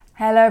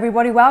Hello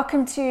everybody,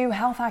 welcome to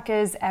Health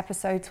Hackers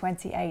episode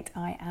 28.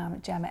 I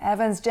am Gemma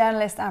Evans,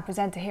 journalist and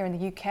presenter here in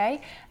the UK,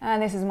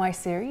 and this is my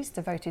series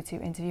devoted to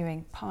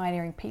interviewing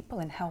pioneering people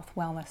in health,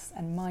 wellness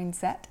and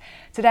mindset.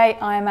 Today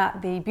I am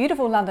at the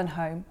beautiful London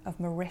home of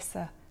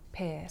Marisa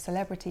Peer,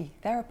 celebrity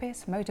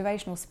therapist,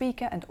 motivational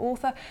speaker and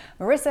author.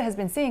 Marisa has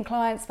been seeing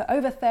clients for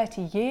over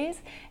 30 years,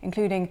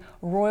 including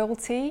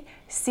royalty,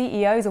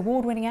 CEOs,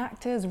 award-winning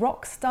actors,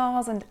 rock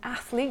stars and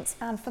athletes.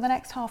 And for the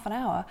next half an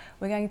hour,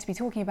 we're going to be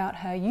talking about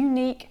her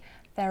unique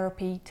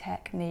therapy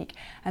technique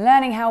and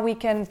learning how we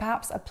can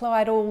perhaps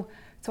apply it all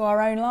to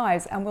our own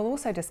lives. And we'll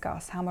also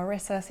discuss how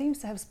Marisa seems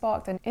to have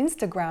sparked an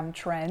Instagram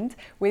trend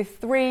with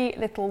 3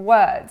 little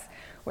words,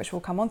 which we'll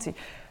come on to.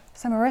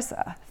 So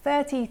Marisa,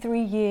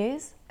 33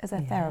 years as a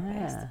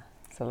therapist.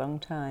 It's a long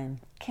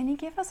time. Can you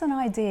give us an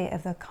idea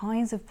of the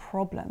kinds of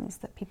problems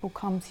that people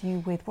come to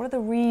you with? What are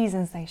the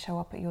reasons they show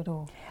up at your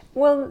door?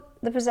 Well,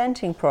 the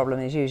presenting problem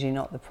is usually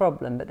not the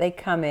problem, but they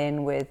come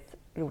in with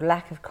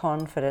lack of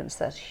confidence.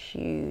 That's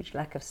huge.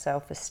 Lack of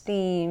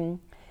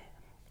self-esteem.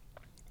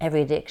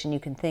 Every addiction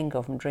you can think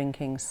of, from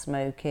drinking,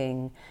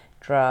 smoking,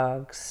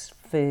 drugs,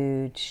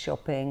 food,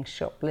 shopping,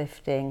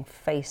 shoplifting,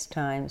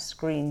 FaceTime,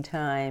 screen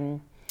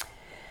time.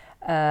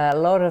 A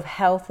lot of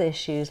health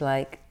issues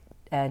like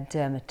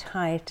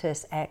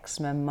dermatitis,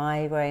 eczema,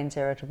 migraines,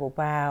 irritable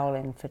bowel,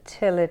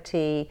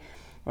 infertility,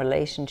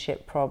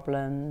 relationship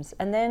problems,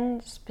 and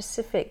then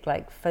specific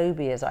like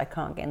phobias. I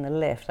can't get in the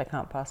lift, I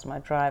can't pass my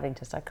driving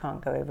test, I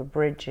can't go over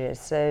bridges.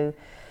 So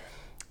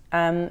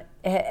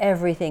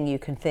everything you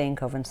can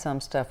think of, and some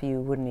stuff you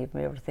wouldn't even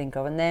be able to think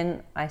of. And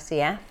then I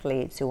see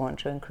athletes who want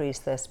to increase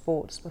their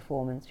sports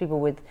performance, people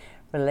with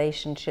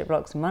relationship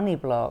blocks, money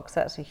blocks.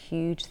 That's a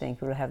huge thing.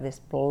 People have this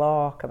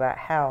block about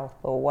health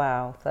or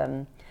wealth.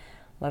 A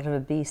lot of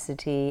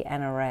obesity,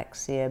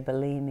 anorexia,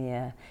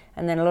 bulimia,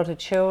 and then a lot of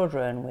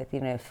children with,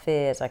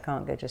 fears. I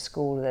can't go to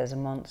school, there's a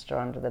monster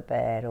under the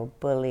bed, or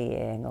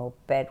bullying, or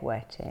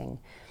bedwetting.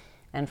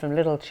 And from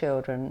little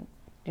children,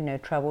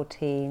 troubled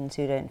teens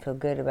who don't feel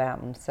good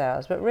about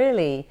themselves. But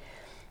really,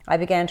 I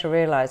began to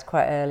realize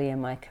quite early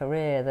in my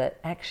career that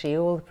actually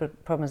all the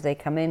problems they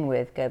come in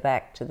with go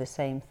back to the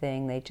same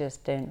thing. They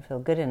just don't feel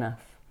good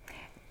enough.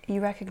 You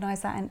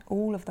recognize that in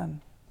all of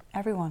them?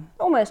 Everyone?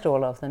 Almost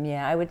all of them,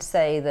 yeah. I would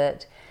say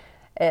that,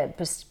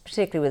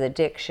 particularly with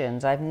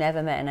addictions, I've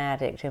never met an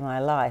addict in my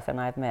life, and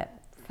I've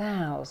met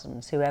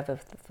thousands who ever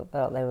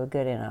felt they were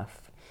good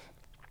enough.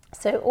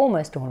 So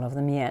almost all of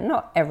them, yeah.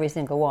 Not every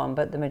single one,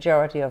 but the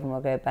majority of them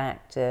will go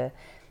back to,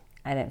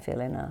 I don't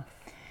feel enough.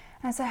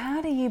 And so how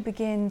do you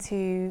begin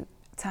to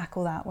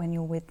tackle that when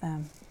you're with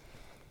them?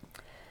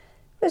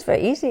 It's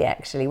very easy,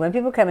 actually. When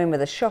people come in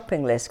with a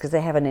shopping list, because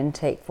they have an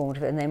intake form,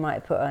 and they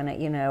might put on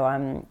it,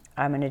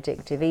 I'm an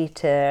addictive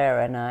eater,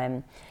 and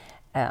I'm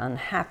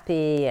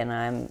unhappy, and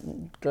I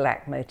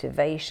lack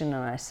motivation,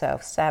 and I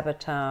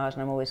self-sabotage,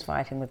 and I'm always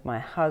fighting with my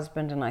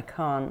husband, and I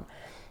can't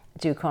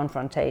do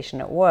confrontation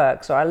at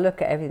work. So I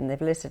look at everything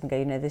they've listed and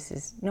go, this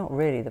is not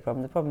really the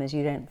problem. The problem is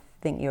you don't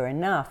think you're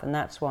enough, and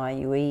that's why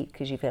you eat,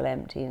 because you feel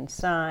empty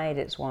inside.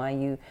 It's why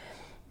you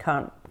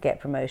can't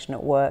get promotion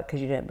at work, because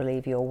you don't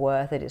believe you're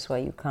worth it. It's why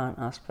you can't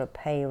ask for a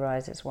pay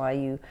rise. It's why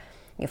you're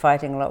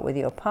fighting a lot with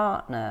your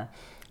partner.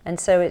 And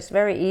so it's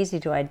very easy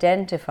to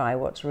identify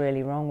what's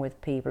really wrong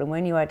with people. And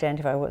when you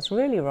identify what's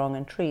really wrong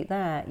and treat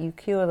that, you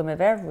cure them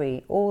of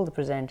all the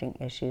presenting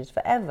issues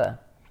forever.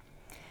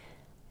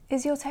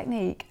 Is your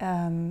technique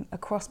a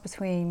cross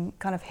between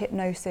kind of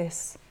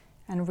hypnosis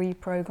and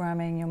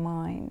reprogramming your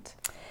mind?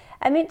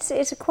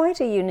 It's quite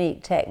a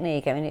unique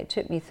technique. It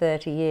took me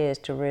 30 years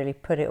to really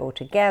put it all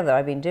together.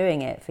 I've been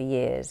doing it for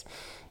years.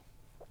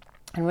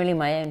 And really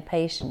my own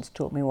patients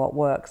taught me what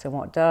works and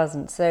what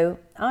doesn't. So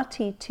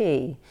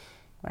RTT,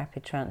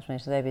 Rapid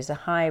Transformation Therapy, is a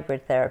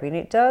hybrid therapy. And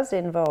it does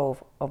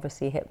involve,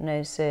 obviously,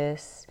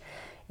 hypnosis.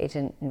 It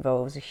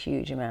involves a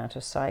huge amount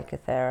of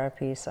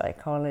psychotherapy,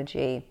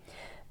 psychology.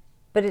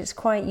 But it's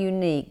quite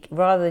unique.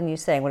 Rather than you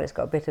saying, well, it's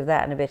got a bit of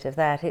that and a bit of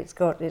that, it's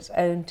got its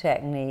own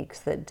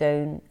techniques that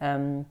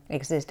don't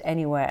exist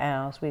anywhere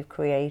else. We've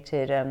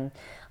created a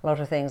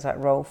lot of things like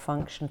role,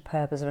 function,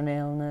 purpose of an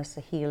illness,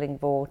 a healing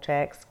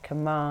vortex,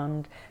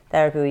 command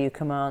therapy, where you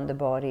command the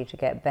body to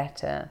get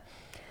better.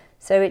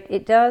 So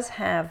it does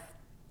have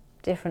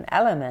different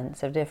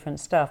elements of different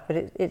stuff, but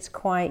it's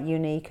quite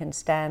unique and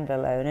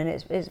standalone, and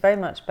it's very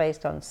much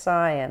based on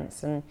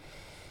science. And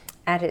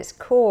at its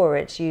core,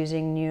 it's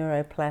using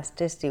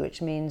neuroplasticity,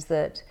 which means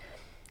that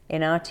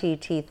in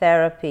RTT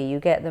therapy, you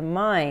get the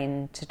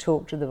mind to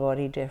talk to the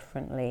body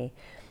differently.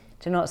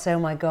 To not say, oh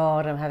my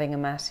God, I'm having a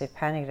massive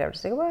panic attack. To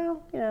say,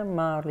 well, I'm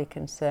mildly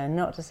concerned.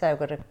 Not to say I've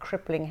got a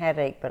crippling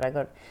headache, but I've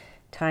got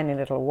tiny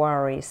little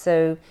worry.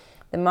 So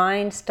the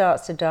mind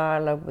starts to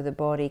dialogue with the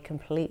body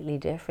completely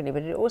differently,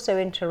 but it also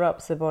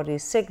interrupts the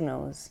body's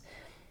signals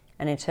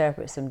and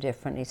interprets them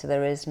differently. So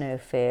there is no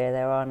fear,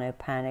 there are no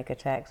panic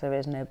attacks, there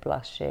is no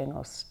blushing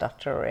or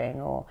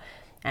stuttering or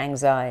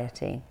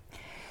anxiety.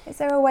 Is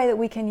there a way that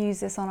we can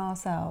use this on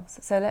ourselves?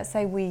 So let's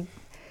say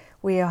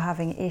we are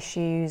having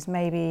issues,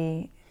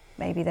 maybe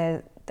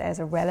there's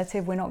a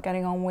relative we're not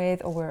getting on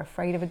with, or we're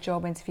afraid of a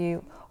job interview,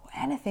 or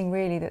anything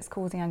really that's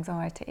causing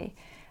anxiety,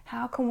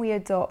 how can we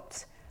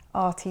adopt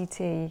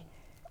RTT,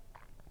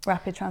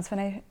 rapid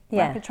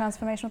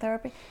transformational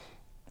therapy,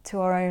 to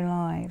our own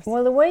lives?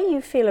 Well, the way you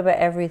feel about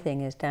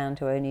everything is down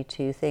to only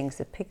two things: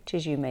 the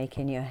pictures you make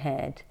in your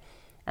head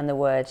and the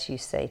words you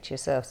say to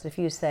yourself. So if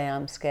you say,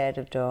 I'm scared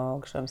of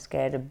dogs, or I'm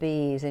scared of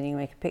bees, and you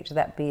make a picture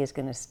that bee is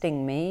going to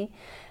sting me,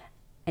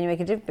 and you make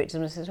a different picture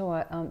and says, oh,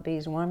 aren't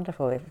bees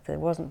wonderful? If it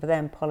wasn't for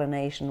them,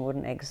 pollination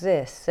wouldn't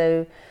exist.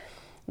 So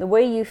the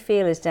way you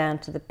feel is down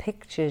to the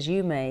pictures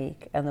you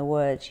make and the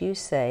words you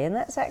say. And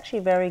that's actually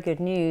very good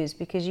news,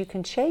 because you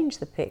can change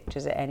the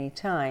pictures at any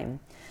time.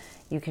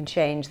 You can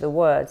change the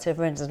words. So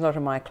for instance, a lot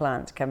of my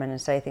clients come in and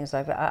say things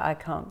like, I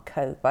can't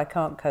cope. I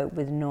can't cope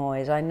with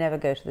noise. I never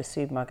go to the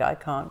supermarket. I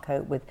can't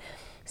cope with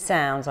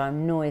sounds.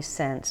 I'm noise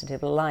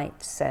sensitive,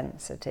 light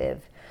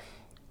sensitive.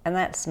 And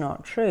that's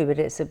not true, but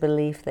it's a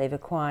belief they've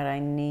acquired. I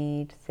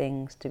need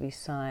things to be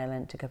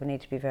silent, to cope. I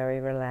need to be very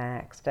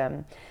relaxed.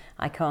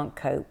 I can't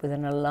cope with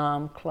an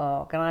alarm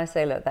clock. And I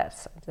say, look,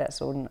 that's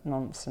all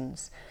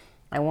nonsense.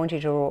 I want you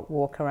to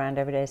walk around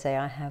every day and say,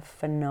 I have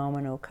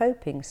phenomenal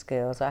coping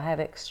skills. I have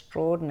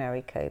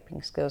extraordinary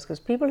coping skills. Because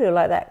people who are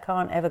like that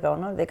can't ever go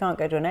on. They can't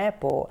go to an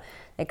airport.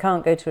 They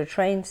can't go to a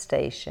train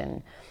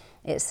station.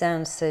 It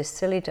sounds so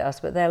silly to us,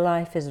 but their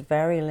life is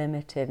very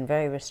limited and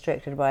very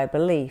restricted by a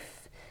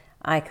belief.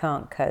 I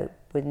can't cope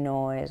with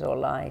noise or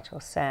light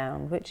or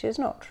sound, which is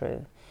not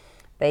true.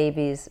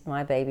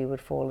 My baby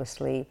would fall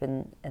asleep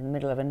in the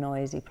middle of a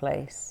noisy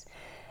place.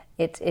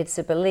 It's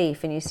a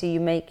belief, and you see,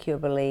 you make your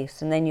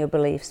beliefs, and then your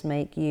beliefs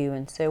make you.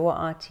 And so what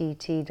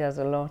RTT does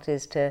a lot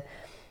is to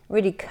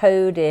really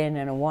code in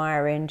and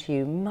wire into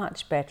you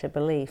much better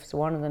beliefs.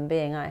 One of them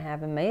being, I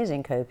have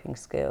amazing coping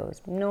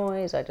skills.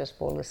 Noise, I just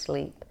fall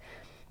asleep.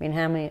 I mean,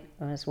 how many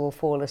of us will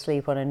fall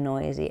asleep on a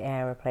noisy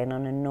aeroplane,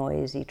 on a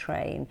noisy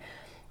train?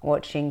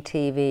 Watching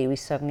TV, we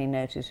suddenly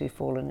notice we've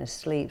fallen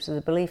asleep. So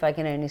the belief I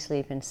can only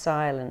sleep in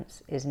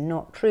silence is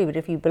not true. But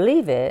if you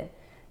believe it,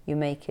 you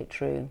make it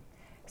true.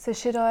 So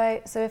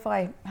if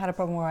I had a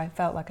problem where I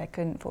felt like I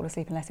couldn't fall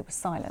asleep unless it was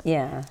silent,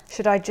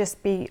 should I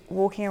just be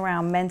walking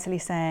around mentally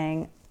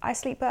saying, I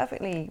sleep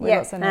perfectly with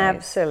lots of noise?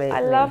 Absolutely. I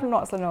love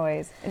lots of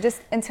noise.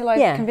 Just until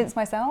I convince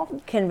myself?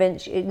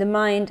 Convince you. The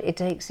mind, it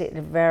takes it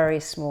a very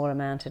small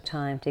amount of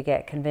time to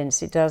get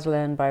convinced. It does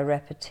learn by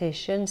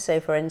repetition. So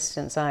for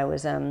instance, I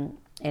was in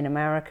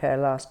America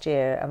last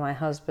year, and my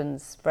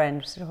husband's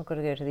friend said, I've got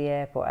to go to the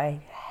airport.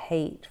 I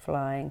hate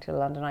flying to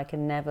London. I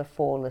can never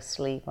fall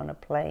asleep on a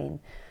plane.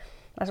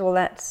 I said, well,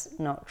 that's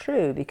not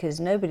true,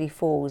 because nobody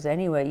falls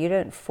anywhere. You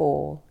don't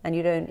fall, and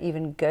you don't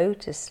even go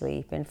to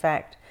sleep. In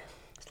fact,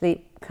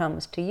 sleep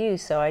comes to you.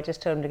 So I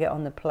just told him to get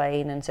on the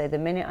plane and say, the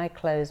minute I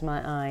close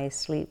my eyes,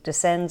 sleep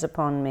descends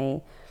upon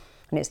me,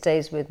 and it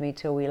stays with me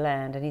till we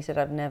land. And he said,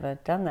 I've never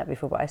done that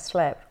before, but I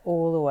slept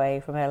all the way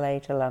from LA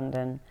to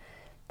London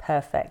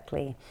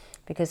perfectly,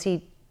 because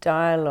he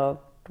dialogued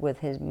with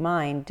his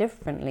mind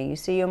differently. You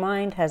see, your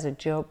mind has a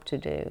job to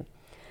do,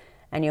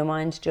 and your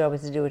mind's job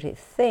is to do what it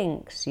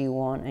thinks you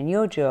want, and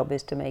your job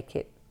is to make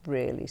it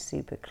really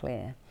super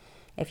clear.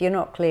 If you're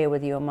not clear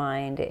with your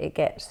mind, it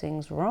gets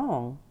things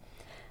wrong.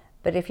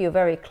 But if you're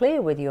very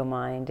clear with your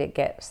mind, it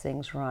gets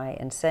things right.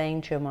 And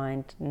saying to your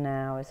mind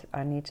now is,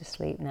 I need to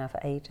sleep now for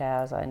 8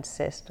 hours, I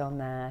insist on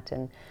that,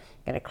 and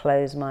I'm going to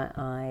close my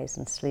eyes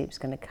and sleep's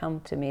going to come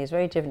to me, is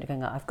very different to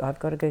going, I've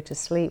got to go to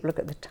sleep, look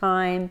at the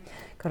time,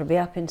 got to be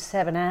up in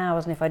 7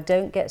 hours, and if I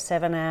don't get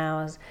 7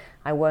 hours,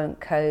 I won't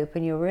cope.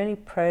 And you're really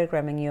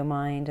programming your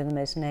mind in the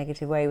most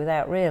negative way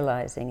without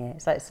realizing it.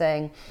 It's like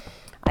saying,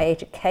 I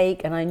ate a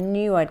cake and I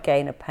knew I'd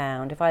gain a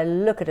pound. If I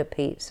look at a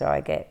pizza,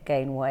 I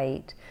gain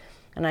weight.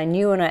 And I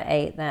knew when I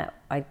ate that,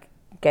 I'd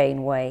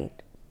gain weight.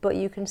 But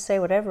you can say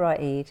whatever I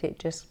eat, it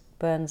just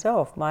burns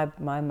off. My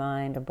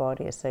mind and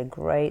body are so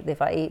great.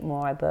 If I eat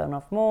more, I burn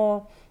off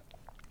more.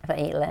 If I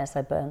eat less,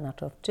 I burn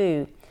that off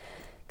too.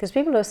 Because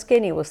people who are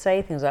skinny will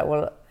say things like,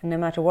 well, no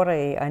matter what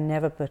I eat, I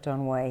never put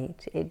on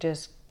weight. It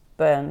just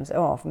burns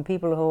off. And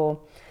people who are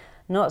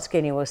not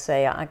skinny will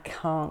say, I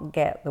can't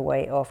get the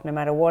weight off. No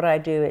matter what I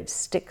do, it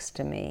sticks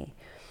to me.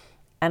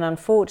 And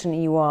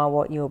unfortunately, you are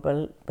what you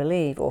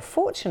believe. Or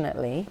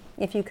fortunately,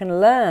 if you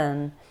can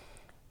learn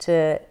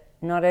to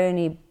not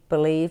only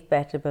believe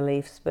better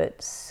beliefs,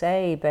 but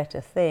say better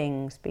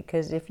things.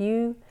 Because if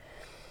you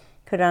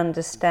could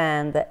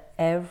understand that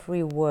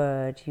every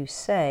word you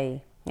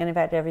say, and in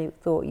fact every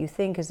thought you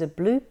think, is a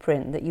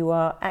blueprint that you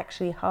are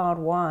actually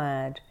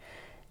hardwired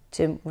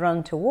to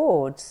run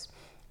towards,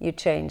 you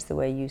change the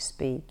way you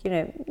speak. You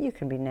know, you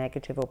can be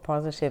negative or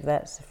positive,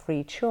 that's a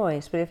free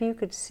choice. But if you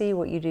could see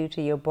what you do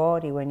to your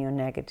body when you're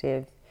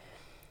negative,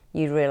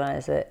 you'd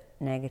realize that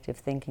negative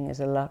thinking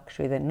is a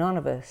luxury that none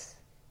of us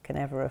can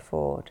ever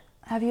afford.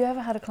 Have you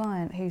ever had a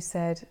client who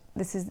said,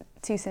 this is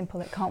too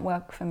simple, it can't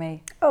work for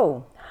me?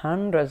 Oh,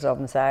 hundreds of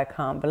them say, I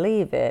can't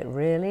believe it,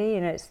 really?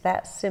 You know, it's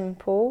that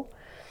simple.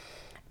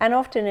 And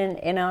often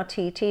in our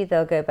TT,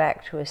 they'll go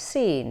back to a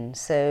scene.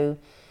 So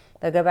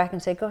they'll go back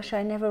and say, gosh,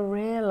 I never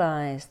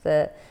realized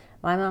that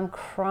my mum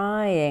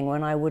crying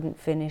when I wouldn't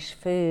finish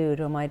food,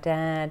 or my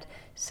dad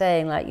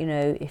saying, like, you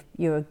know, if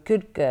you're a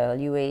good girl,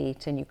 you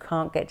eat, and you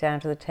can't get down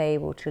to the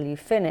table till you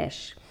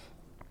finish.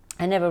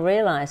 I never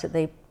realised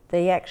that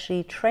they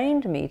actually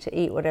trained me to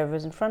eat whatever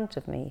was in front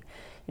of me.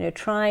 You know,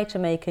 try to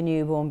make a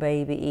newborn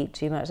baby eat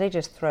too much, they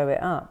just throw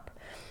it up.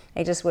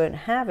 They just won't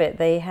have it.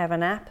 They have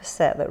an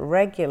appetite that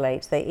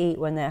regulates. They eat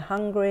when they're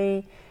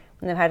hungry.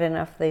 When they've had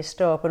enough, they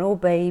stop. And all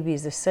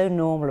babies are so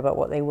normal about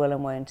what they will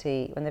and won't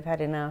eat. When they've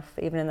had enough,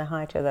 even in the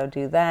high chair, they'll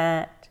do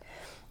that,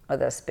 or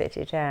they'll spit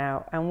it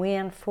out. And we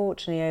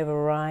unfortunately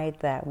override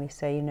that. We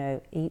say, you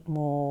know, eat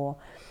more.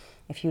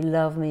 If you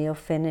love me, you'll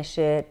finish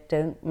it.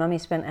 Don't, mummy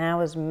spent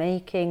hours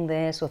making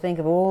this, or think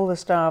of all the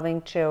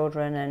starving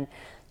children, and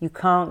you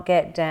can't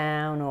get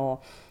down, or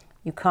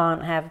you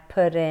can't have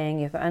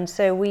pudding. And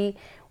so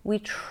we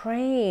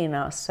train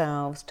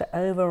ourselves to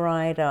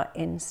override our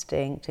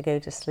instinct to go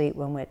to sleep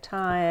when we're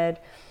tired,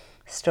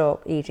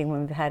 stop eating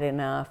when we've had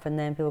enough, and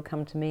then people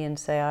come to me and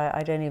say,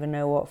 I don't even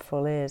know what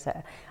full is.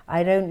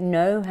 I don't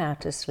know how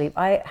to sleep.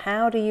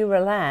 How do you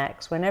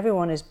relax when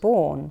everyone is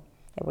born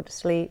able to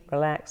sleep,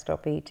 relax,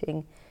 stop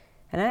eating?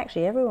 And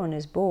actually everyone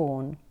is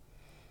born.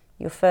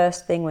 Your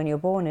first thing when you're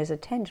born is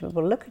attention.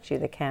 People look at you,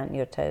 they count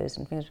your toes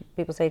and things.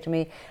 People say to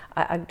me,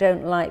 I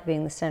don't like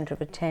being the centre of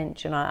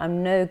attention.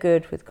 I'm no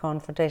good with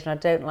confrontation. I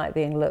don't like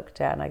being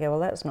looked at. And I go, well,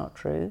 that's not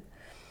true.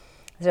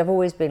 So I've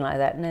always been like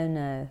that.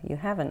 No, you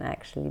haven't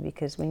actually,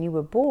 because when you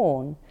were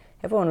born,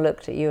 everyone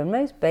looked at you. And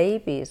most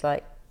babies,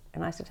 like,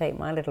 and I used to take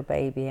my little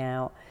baby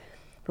out,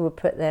 who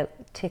would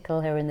tickle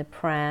her in the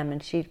pram,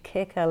 and she'd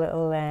kick her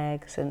little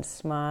legs and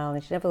smile.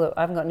 And she never thought,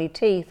 I haven't got any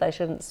teeth, I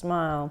shouldn't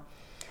smile.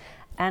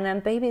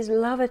 And babies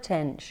love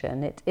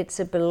attention. It's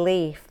a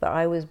belief that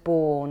I was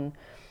born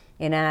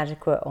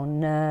inadequate or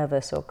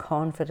nervous or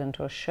confident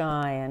or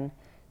shy, and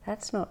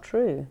that's not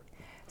true.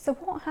 So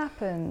what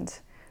happened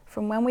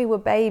from when we were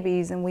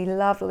babies and we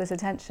loved all this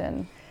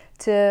attention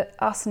to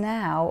us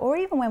now, or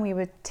even when we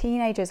were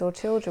teenagers or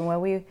children,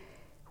 where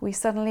we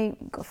suddenly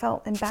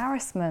felt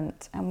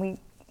embarrassment and we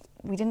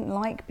didn't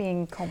like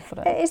being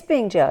confident? It's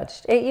being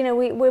judged.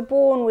 We're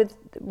born with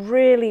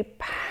really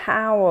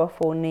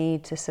powerful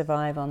need to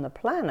survive on the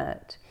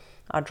planet.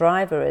 Our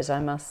driver is, I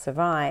must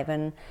survive.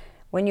 And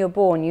when you're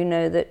born, you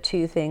know that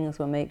two things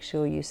will make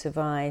sure you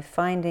survive: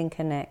 finding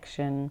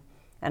connection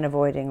and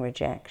avoiding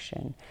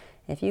rejection.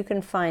 If you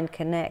can find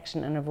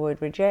connection and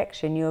avoid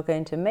rejection, you're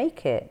going to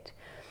make it.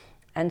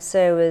 And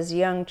so as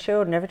young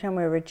children, every time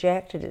we're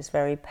rejected, it's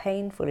very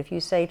painful. If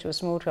you say to a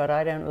small child,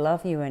 I don't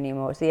love you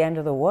anymore, it's the end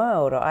of the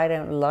world, or I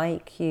don't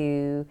like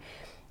you,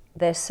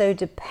 they're so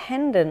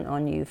dependent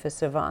on you for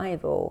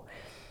survival.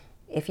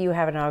 If you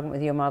have an argument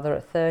with your mother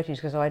at 30,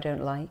 she goes, oh, I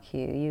don't like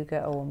you, you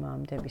go, oh,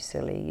 Mum, don't be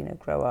silly,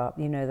 grow up,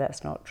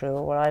 that's not true.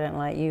 Well, I don't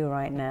like you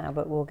right now,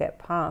 but we'll get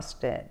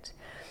past it.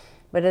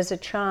 But as a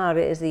child,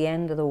 it is the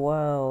end of the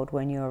world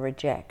when you're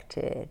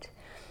rejected.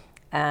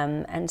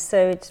 And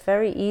so it's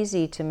very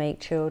easy to make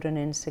children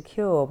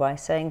insecure by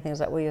saying things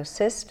like, well, your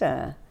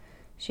sister,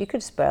 she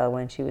could spell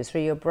when she was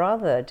 3. Your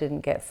brother didn't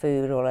get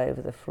food all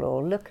over the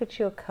floor. Look at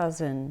your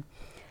cousin.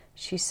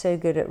 She's so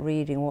good at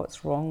reading.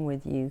 What's wrong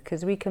with you?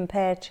 Because we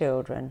compare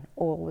children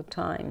all the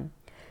time.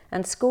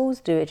 And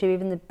schools do it too,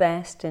 even the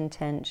best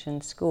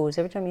intentioned schools.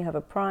 Every time you have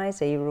a prize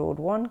day, you reward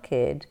one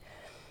kid,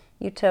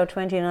 you tell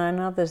 29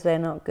 others they're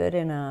not good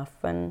enough.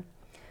 And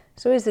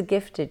it's always the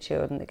gifted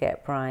children that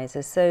get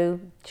prizes. So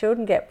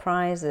children get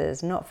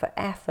prizes not for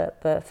effort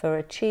but for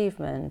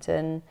achievement.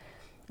 And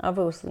I've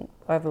always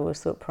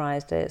thought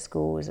prize day at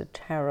school was a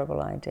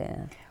terrible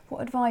idea.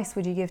 What advice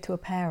would you give to a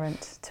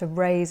parent to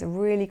raise a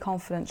really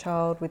confident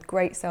child with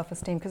great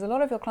self-esteem? Because a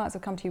lot of your clients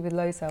have come to you with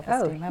low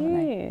self-esteem, haven't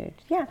they?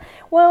 Yeah.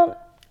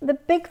 Well, the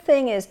big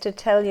thing is to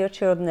tell your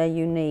children they're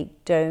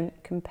unique. Don't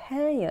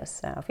compare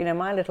yourself.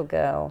 My little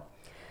girl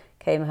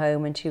came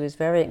home and she was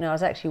I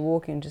was actually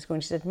walking to school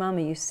and she said,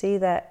 Mummy, you see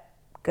that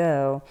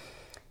girl?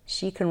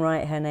 She can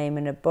write her name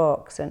in a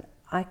box and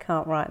I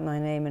can't write my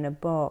name in a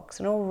box.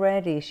 And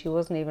already she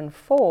wasn't even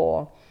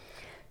 4.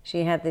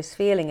 She had this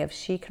feeling of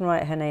she can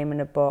write her name in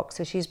a box,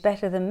 so she's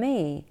better than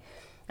me.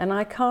 And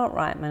I can't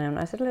write my name.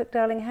 I said, look,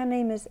 darling, her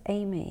name is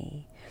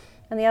Amy.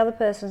 And the other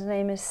person's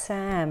name is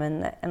Sam.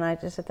 And I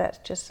just said, that's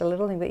just a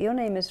little thing. But your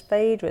name is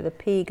Phaedra. The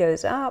P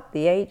goes up,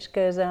 the H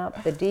goes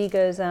up, the D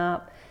goes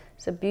up.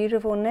 It's a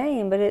beautiful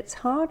name, but it's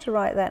hard to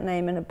write that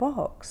name in a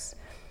box.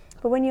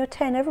 But when you're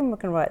 10, everyone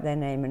can write their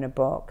name in a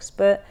box.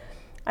 But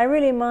I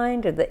really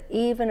minded that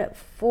even at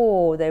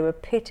 4, they were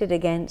pitted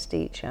against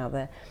each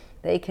other.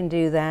 They can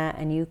do that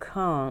and you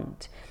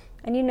can't.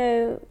 And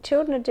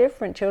children are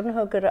different. Children who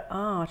are good at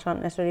art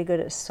aren't necessarily good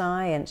at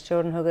science.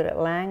 Children who are good at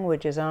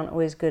languages aren't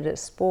always good at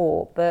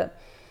sport. But,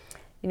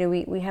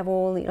 we have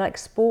all like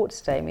sports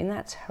day.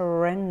 That's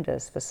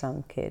horrendous for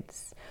some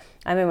kids.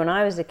 I mean, when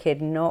I was a kid,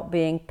 not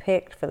being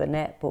picked for the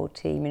netball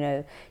team,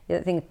 you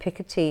think pick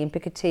a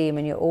team,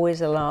 and you're always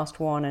the last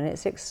one, and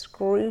it's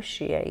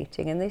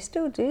excruciating, and they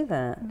still do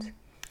that.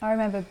 I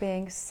remember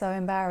being so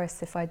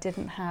embarrassed if I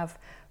didn't have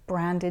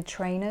branded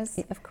trainers.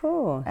 Of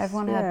course.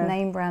 Everyone had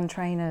name brand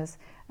trainers.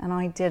 and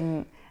I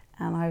didn't,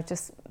 and I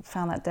just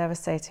found that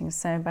devastating,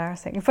 so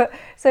embarrassing. But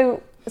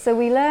so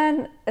we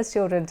learn as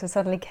children to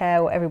suddenly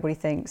care what everybody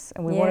thinks,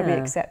 and we want to be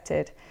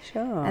accepted.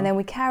 Sure. And then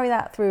we carry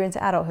that through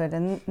into adulthood,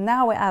 and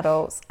now we're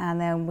adults,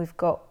 and then we've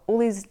got all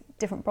these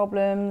different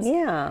problems.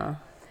 Yeah.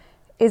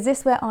 Is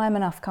this where I'm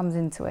enough comes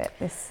into it?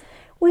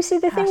 We see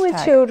the hashtag. thing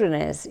with children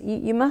is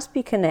you must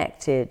be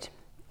connected,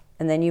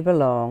 and then you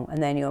belong,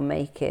 and then you'll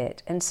make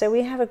it. And so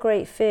we have a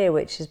great fear,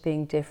 which is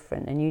being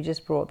different. And you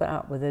just brought that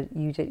up with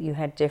you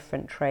had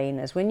different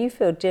trainers. When you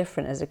feel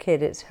different as a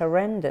kid, it's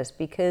horrendous,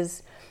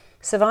 because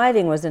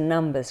surviving was a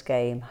numbers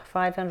game.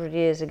 500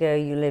 years ago,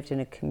 you lived in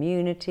a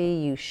community,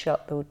 you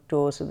shut the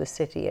doors of the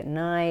city at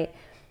night,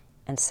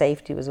 and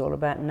safety was all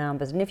about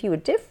numbers. And if you were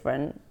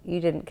different, you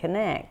didn't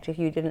connect. If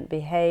you didn't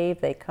behave,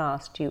 they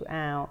cast you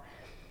out.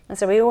 And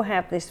so we all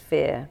have this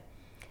fear.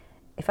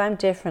 If I'm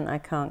different, I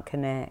can't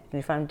connect. And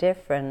if I'm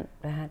different,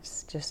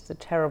 that's just a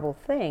terrible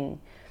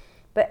thing.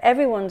 But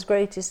everyone's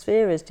greatest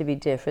fear is to be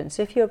different.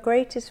 So if your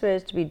greatest fear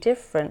is to be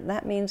different,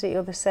 that means that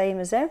you're the same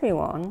as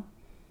everyone,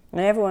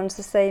 and everyone's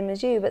the same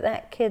as you. But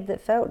that kid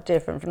that felt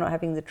different from not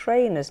having the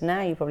trainers,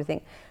 now you probably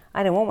think,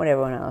 I don't want what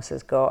everyone else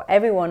has got.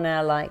 Everyone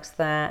now likes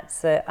that,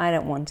 so I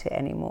don't want it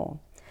anymore.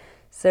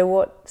 So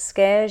what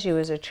scares you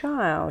as a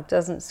child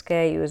doesn't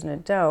scare you as an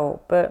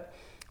adult, but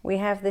we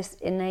have this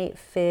innate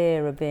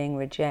fear of being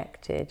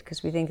rejected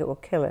because we think it will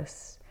kill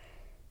us.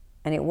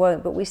 And it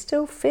won't, but we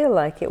still feel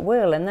like it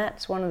will. And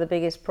that's one of the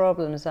biggest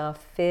problems. Our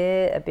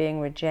fear of being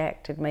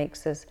rejected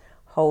makes us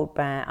hold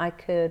back. I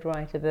could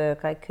write a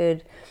book, I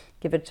could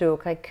give a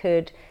talk, I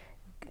could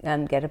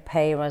get a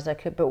pay rise,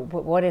 but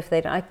what if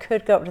they don't? I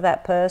could go up to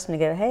that person and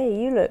go, hey,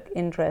 you look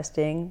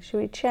interesting, should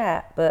we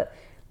chat? But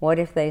what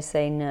if they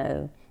say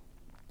no?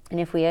 And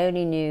if we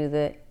only knew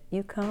that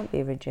you can't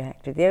be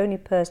rejected. The only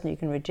person who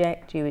can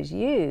reject you is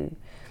you.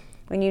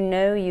 When you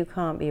know you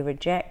can't be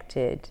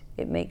rejected,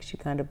 it makes you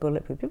kind of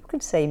bulletproof. People can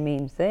say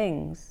mean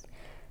things,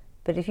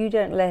 but if you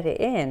don't let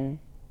it in,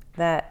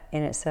 that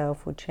in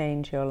itself will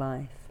change your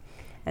life.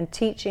 And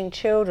teaching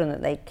children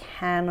that they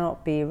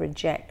cannot be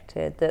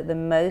rejected, that the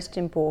most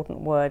important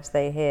words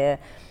they hear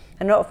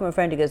are not from a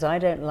friend who goes, I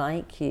don't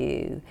like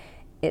you.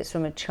 It's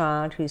from a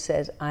child who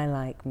says, I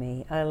like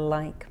me, I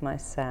like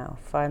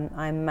myself,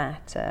 I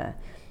matter.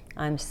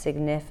 I'm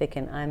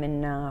significant, I'm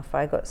enough,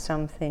 I got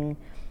something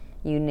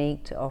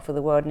unique to offer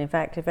the world. And in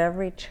fact, if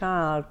every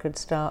child could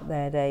start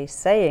their day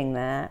saying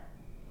that,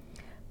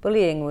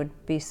 bullying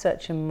would be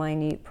such a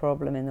minute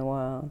problem in the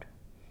world.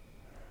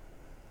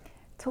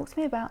 Talk to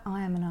me about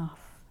I am enough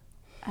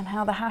and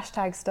how the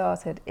hashtag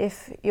started.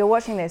 If you're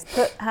watching this,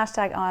 put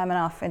hashtag I am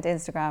enough into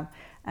Instagram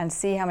and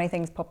see how many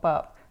things pop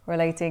up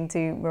relating to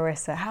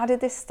Marisa. How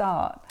did this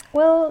start?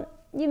 Well,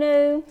 you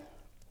know,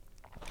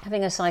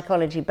 having a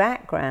psychology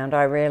background,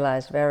 I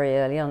realized very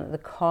early on that the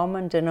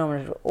common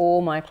denominator of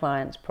all my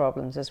clients'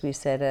 problems, as we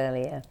said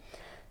earlier,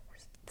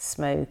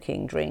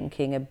 smoking,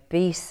 drinking,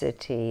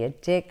 obesity,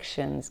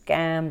 addictions,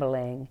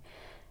 gambling,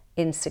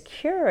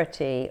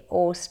 insecurity,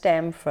 all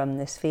stem from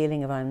this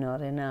feeling of I'm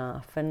not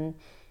enough. And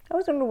I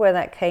was wondering where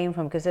that came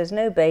from, because there's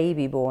no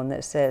baby born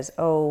that says,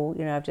 oh,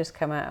 you know, I've just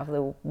come out of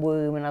the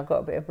womb and I've got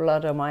a bit of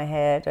blood on my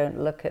hair, don't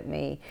look at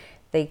me.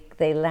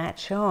 They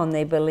latch on,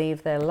 they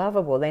believe they're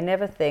lovable. They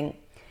never think,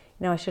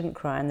 you know, I shouldn't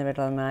cry in the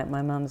middle of the night,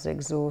 my mum's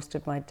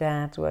exhausted, my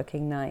dad's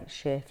working night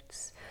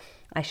shifts.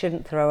 I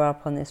shouldn't throw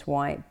up on this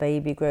white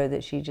baby grow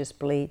that she just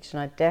bleached,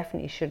 and I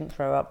definitely shouldn't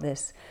throw up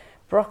this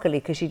broccoli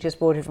because she just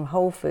bought it from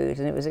Whole Foods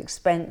and it was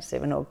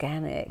expensive and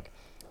organic.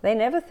 They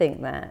never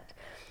think that.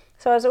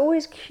 So I was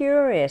always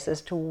curious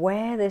as to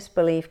where this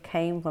belief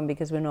came from,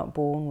 because we're not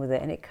born with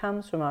it, and it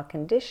comes from our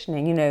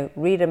conditioning. You know,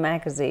 read a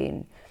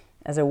magazine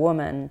as a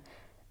woman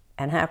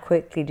and how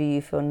quickly do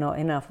you feel not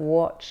enough?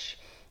 Watch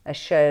a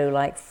show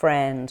like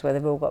Friends where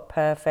they've all got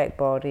perfect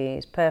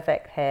bodies,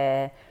 perfect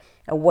hair,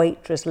 a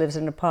waitress lives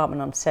in an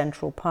apartment on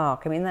Central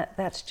Park. I mean,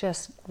 that's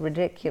just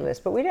ridiculous.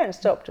 But we don't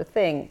stop to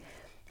think,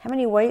 how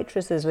many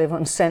waitresses live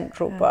on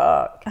Central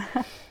Park?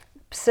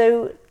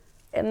 So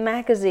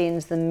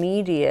magazines, the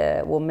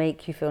media will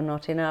make you feel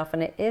not enough,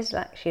 and it is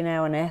actually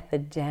now an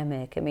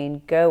epidemic. I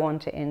mean, go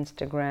onto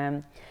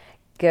Instagram,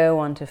 go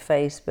onto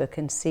Facebook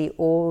and see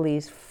all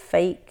these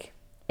fake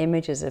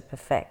images of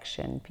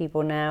perfection.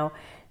 People now,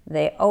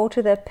 they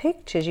alter their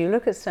pictures. You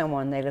look at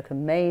someone, they look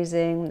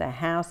amazing, their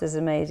house is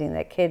amazing,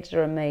 their kids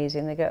are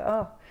amazing. They go,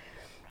 oh,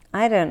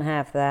 I don't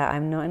have that,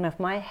 I'm not enough,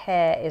 my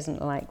hair isn't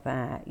like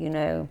that, you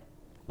know.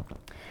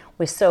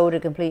 We're sold a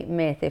complete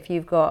myth. If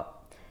you've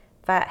got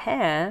fat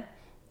hair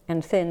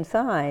and thin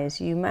thighs,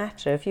 you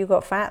matter. If you've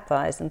got fat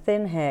thighs and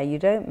thin hair, you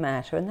don't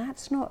matter. And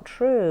that's not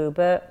true,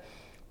 but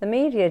the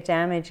media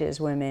damages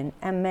women,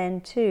 and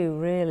men too,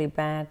 really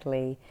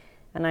badly.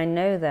 And I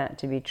know that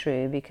to be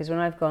true because when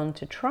I've gone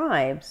to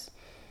tribes,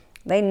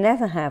 they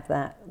never have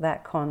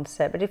that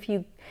concept. But if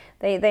you,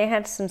 they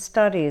had some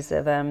studies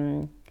of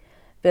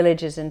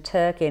villages in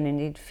Turkey and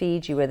indeed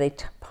Fiji where they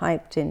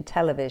piped in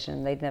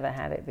television. They'd never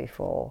had it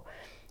before.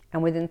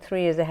 And within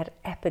 3 years, they had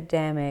an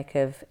epidemic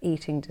of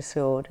eating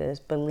disorders,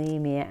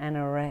 bulimia,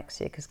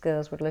 anorexia, because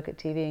girls would look at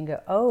TV and go,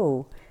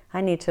 oh,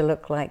 I need to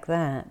look like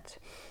that.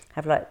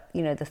 Have like,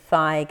 you know, the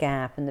thigh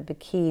gap and the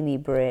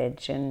bikini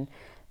bridge, and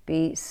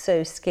be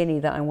so skinny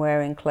that I'm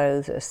wearing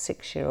clothes that a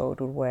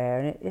 6-year-old would wear.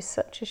 And it is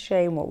such a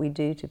shame what we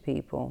do to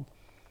people.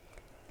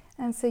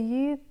 And so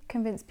you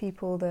convince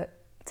people that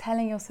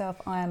telling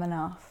yourself I am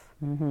enough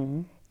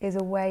is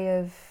a way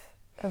of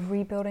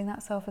rebuilding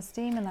that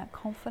self-esteem and that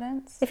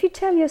confidence? If you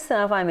tell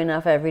yourself I'm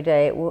enough every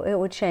day, it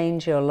will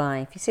change your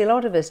life. You see, a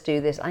lot of us do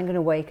this. I'm going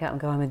to wake up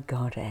and go, I'm a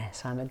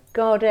goddess. I'm a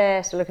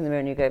goddess. Look in the mirror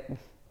and you go, not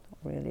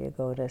really a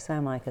goddess,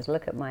 am I? Because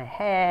look at my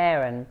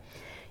hair, and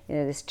you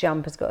know, this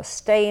jumper's got a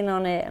stain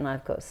on it, and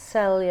I've got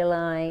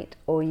cellulite.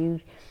 Or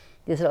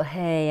this little,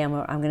 hey, I'm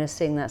going to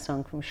sing that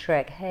song from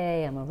Shrek,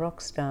 hey, I'm a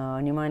rock star.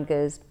 And your mind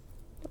goes,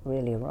 not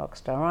really a rock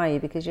star, are you?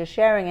 Because you're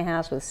sharing a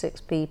house with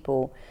 6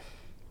 people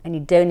and you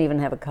don't even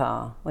have a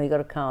car, or you've got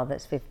a car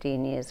that's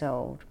 15 years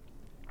old.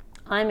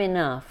 I'm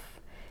enough.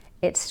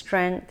 Its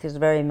strength is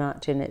very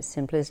much in its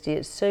simplicity.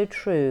 It's so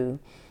true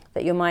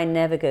that your mind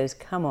never goes,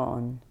 come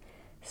on.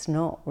 It's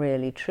not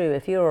really true.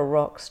 If you're a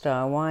rock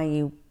star, why are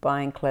you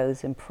buying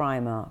clothes in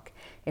Primark?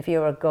 If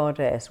you're a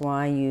goddess,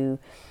 why are you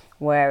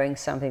wearing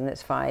something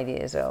that's 5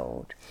 years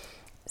old?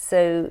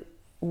 So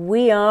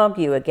we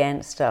argue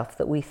against stuff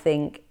that we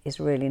think is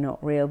really not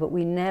real, but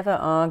we never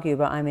argue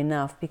about I'm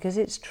enough because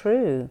it's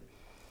true.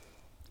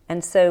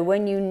 And so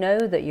when you know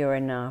that you're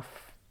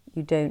enough,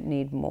 you don't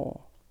need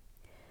more.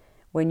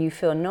 When you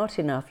feel not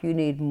enough, you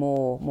need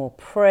more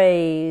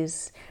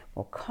praise,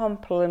 more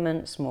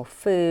compliments, more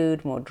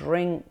food, more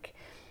drink,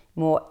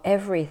 more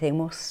everything,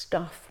 more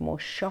stuff, more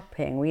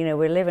shopping. We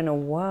live in a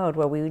world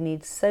where we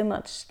need so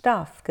much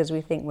stuff because we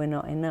think we're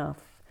not enough.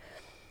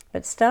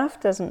 But stuff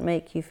doesn't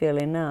make you feel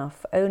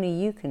enough. Only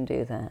you can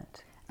do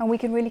that. And we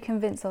can really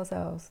convince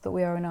ourselves that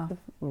we are enough.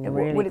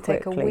 Really Would it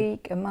take a quickly.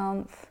 week, a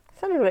month?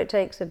 Some people it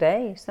takes a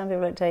day, some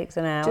people it takes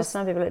an hour,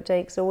 some people it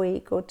takes a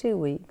week or 2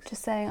 weeks.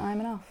 Just saying I'm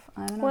enough,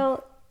 I'm enough.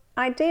 Well,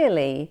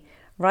 ideally,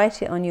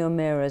 write it on your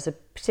mirrors,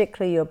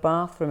 particularly your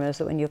bathroom mirrors,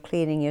 that when you're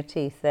cleaning your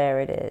teeth, there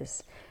it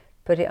is.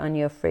 Put it on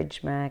your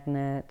fridge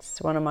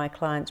magnets. One of my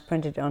clients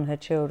printed it on her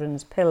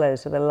children's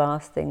pillows, so the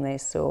last thing they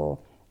saw.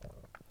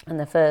 And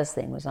the first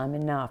thing was, I'm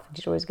enough.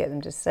 You should always get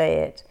them to say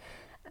it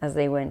as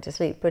they went to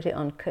sleep. Put it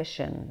on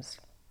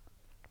cushions.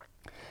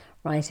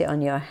 Write it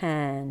on your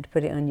hand.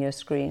 Put it on your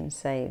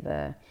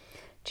screensaver.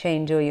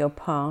 Change all your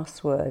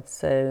passwords,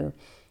 so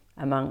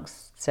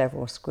amongst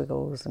several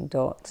squiggles and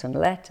dots and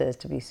letters,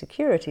 to be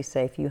security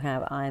safe, you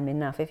have I'm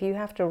enough. If you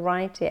have to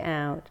write it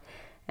out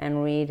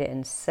and read it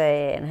and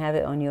say it and have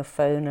it on your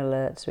phone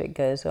alert so it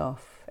goes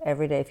off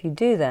every day, if you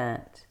do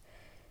that,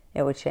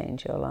 it will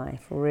change your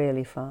life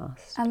really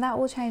fast. And that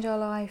will change our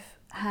life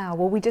how?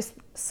 Will we just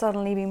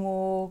suddenly be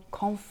more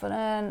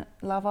confident,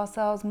 love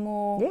ourselves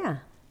more?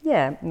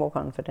 Yeah, more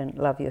confident,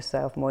 love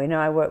yourself more.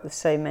 I work with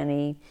so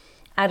many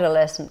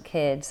adolescent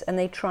kids and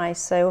they try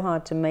so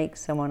hard to make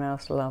someone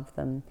else love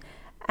them.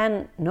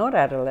 And not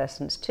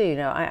adolescents too.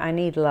 I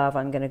need love.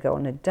 I'm going to go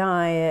on a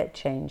diet,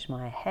 change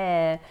my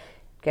hair,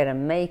 get a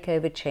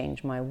makeover,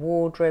 change my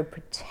wardrobe,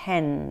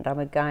 pretend I'm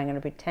a guy. I'm going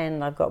to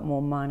pretend I've got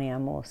more money,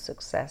 I'm more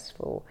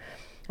successful.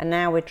 And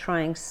now we're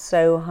trying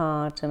so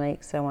hard to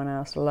make someone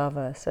else love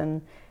us,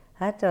 and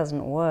that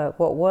doesn't work.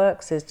 What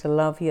works is to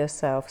love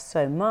yourself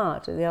so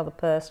much that the other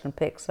person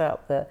picks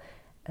up that,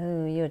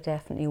 oh, you're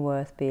definitely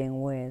worth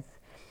being with.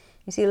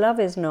 You see, love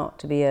is not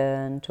to be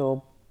earned,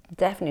 or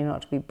definitely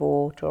not to be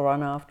bought or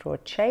run after or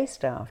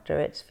chased after.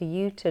 It's for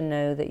you to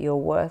know that you're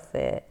worth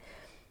it.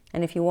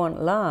 And if you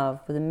want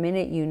love, the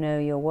minute you know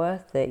you're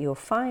worth it, you'll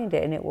find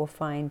it and it will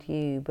find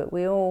you. But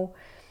we all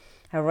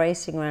are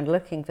racing around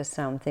looking for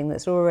something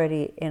that's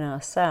already in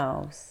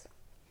ourselves.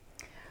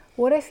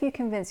 What if you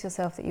convince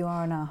yourself that you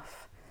are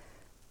enough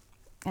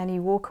and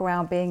you walk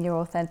around being your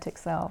authentic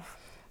self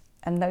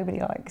and nobody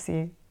likes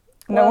you?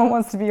 No one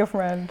wants to be your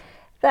friend.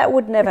 That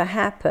would never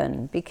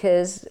happen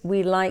because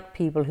we like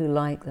people who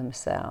like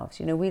themselves.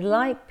 We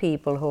like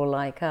people who are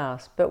like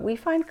us, but we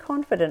find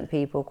confident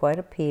people quite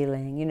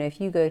appealing. If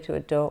you go to a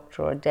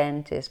doctor or a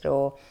dentist,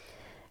 or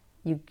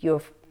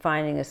you're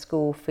finding a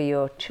school for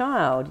your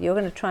child, you're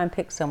going to try and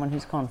pick someone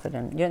who's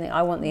confident. You don't think,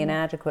 I want the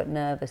inadequate,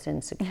 nervous,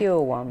 insecure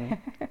one.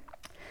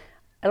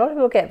 A lot of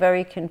people get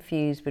very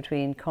confused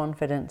between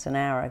confidence and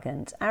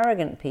arrogance.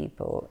 Arrogant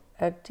people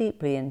are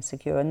deeply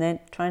insecure and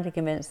they're trying to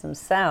convince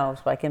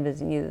themselves by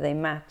convincing you that they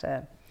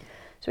matter.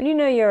 So when you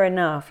know you're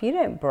enough, you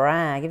don't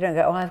brag. You don't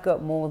go, oh, I've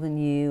got more than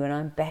you and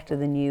I'm better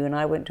than you and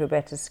I went to a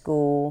better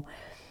school.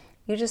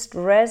 You just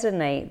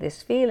resonate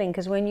this feeling,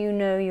 because when you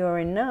know you're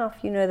enough,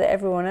 you know that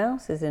everyone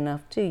else is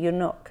enough too. You're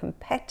not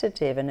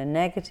competitive in a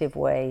negative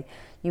way.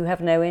 You have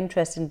no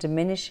interest in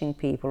diminishing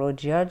people or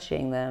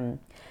judging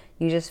them.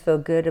 You just feel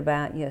good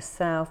about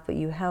yourself, but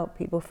you help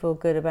people feel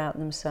good about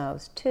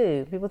themselves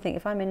too. People think,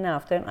 if I'm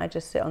enough, don't I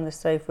just sit on the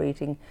sofa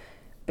eating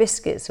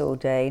biscuits all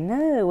day?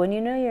 No, when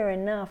you know you're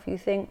enough, you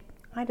think,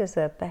 I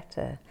deserve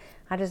better.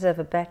 I deserve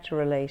a better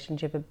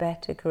relationship, a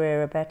better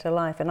career, a better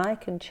life. And I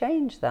can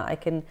change that. I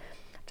can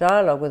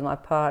dialogue with my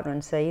partner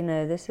and say,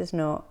 this is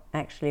not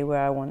actually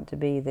where I want to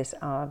be, this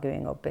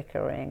arguing or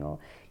bickering. Or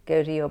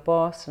go to your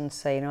boss and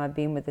say, I've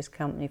been with this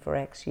company for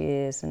X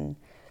years and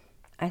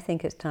I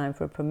think it's time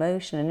for a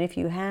promotion. And if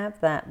you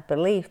have that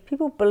belief,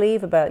 people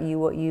believe about you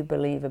what you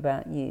believe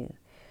about you.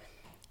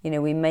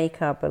 We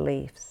make our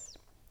beliefs,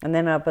 and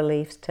then our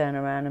beliefs turn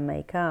around and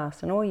make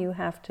us. And all you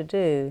have to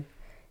do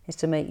is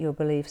to make your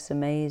beliefs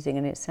amazing.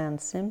 And it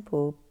sounds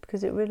simple,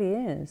 because it really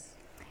is.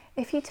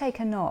 If you take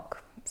a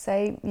knock,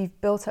 say you've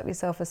built up your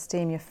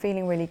self-esteem, you're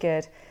feeling really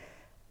good,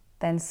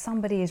 then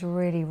somebody is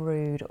really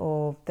rude,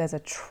 or there's a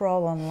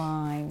troll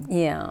online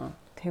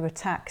who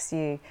attacks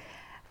you,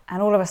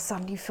 and all of a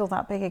sudden you feel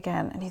that big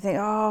again, and you think,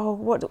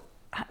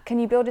 can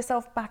you build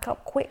yourself back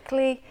up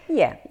quickly?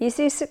 Yeah, you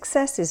see,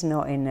 success is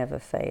not in never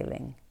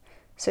failing.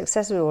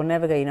 Success will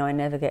never go, I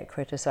never get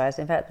criticised.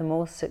 In fact, the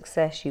more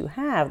success you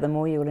have, the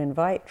more you will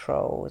invite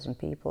trolls and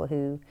people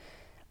who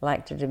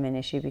like to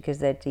diminish you because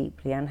they're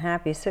deeply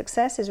unhappy.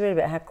 Success is really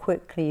about how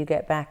quickly you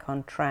get back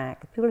on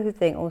track. People who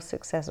think all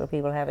successful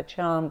people have a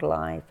charmed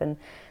life and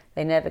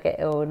they never get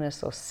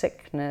illness or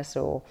sickness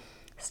or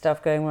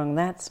stuff going wrong,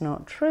 that's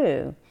not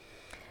true.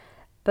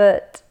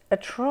 But a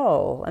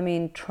troll,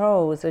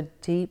 trolls are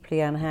deeply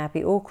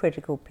unhappy. All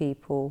critical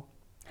people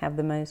have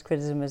the most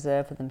criticism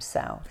reserved for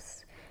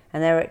themselves.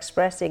 And they're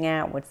expressing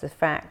outwards the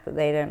fact that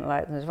they don't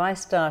like them. If I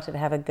started to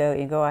have a go at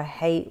you and go, I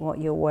hate what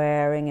you're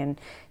wearing and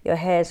your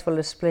hair's full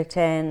of split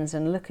ends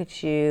and look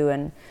at you.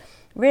 And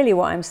really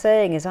what I'm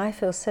saying is I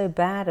feel so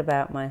bad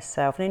about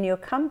myself. And in your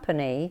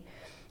company,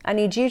 I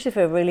need you to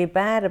feel really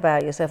bad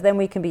about yourself. Then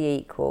we can be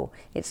equal.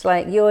 It's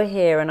like you're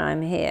here and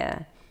I'm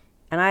here.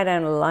 And I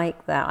don't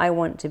like that. I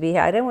want to be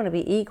here. I don't want to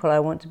be equal. I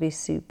want to be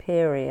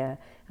superior.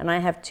 And I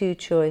have two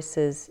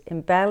choices: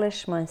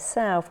 embellish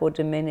myself or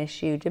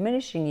diminish you.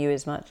 Diminishing you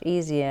is much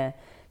easier.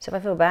 So if I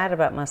feel bad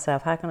about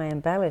myself, how can I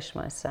embellish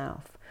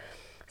myself?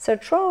 So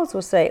trolls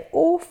will say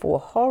awful,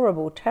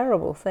 horrible,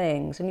 terrible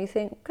things. And you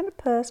think, what kind of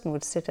person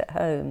would sit at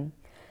home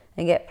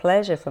and get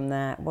pleasure from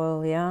that?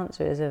 Well, the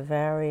answer is a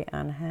very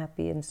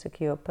unhappy,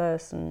 insecure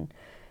person.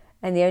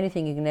 And the only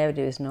thing you can ever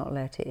do is not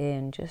let it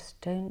in. Just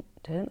don't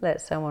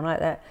let someone like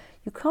that.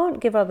 You can't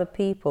give other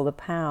people the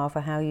power for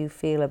how you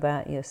feel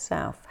about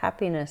yourself.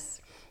 Happiness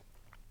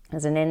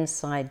is an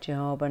inside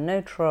job, and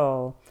no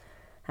troll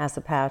has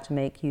the power to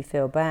make you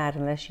feel bad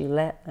unless you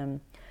let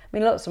them.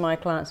 Lots of my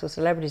clients or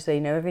celebrities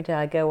say, every day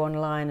I go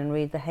online and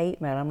read the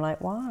hate mail. I'm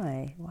like,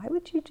 why? Why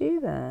would you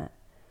do that?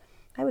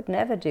 I would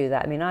never do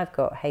that. I've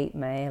got hate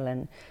mail,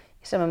 and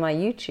some of my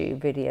YouTube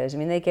videos,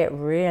 they get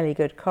really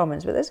good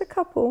comments, but there's a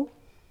couple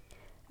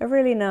of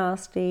really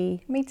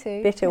nasty, me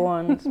too, bitter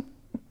ones.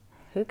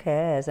 Who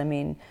cares?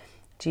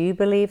 Do you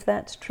believe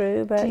that's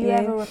true about you? Do you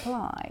ever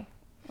reply?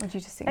 Or do you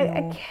just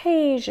ignore?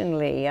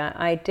 Occasionally,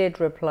 I did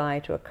reply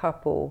to a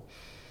couple,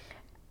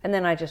 and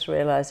then I just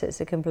realised it's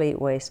a complete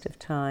waste of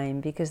time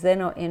because they're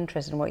not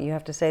interested in what you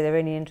have to say. They're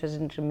only interested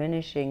in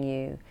diminishing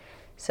you.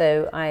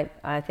 So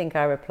I think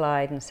I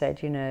replied and said,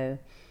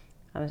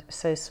 I'm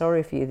so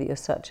sorry for you that you're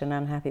such an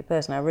unhappy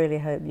person. I really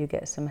hope you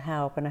get some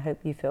help and I hope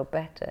you feel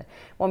better.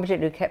 One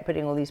particular kept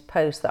putting all these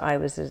posts that I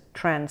was a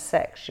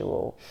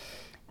transsexual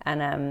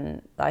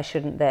and I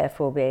shouldn't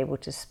therefore be able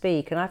to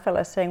speak. And I felt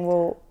like saying,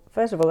 well,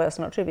 first of all, that's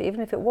not true. But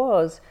even if it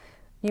was,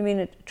 you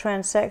mean a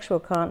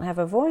transsexual can't have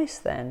a voice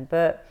then?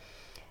 But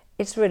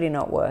it's really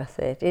not worth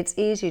it. It's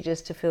easier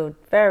just to feel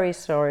very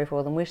sorry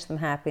for them, wish them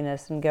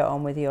happiness and go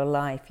on with your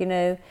life.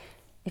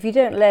 If you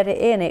don't let it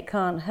in, it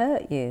can't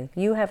hurt you.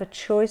 You have a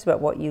choice about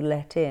what you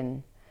let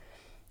in.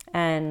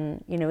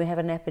 And, we have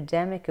an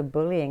epidemic of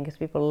bullying because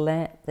people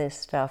let this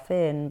stuff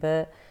in.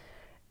 But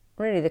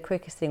really the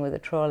quickest thing with a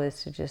troll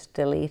is to just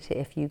delete it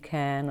if you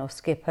can or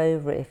skip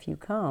over it if you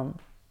can't.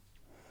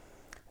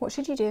 What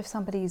should you do if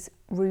somebody's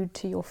rude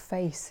to your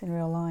face in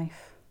real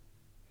life?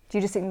 Do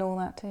you just ignore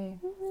that too?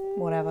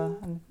 Whatever.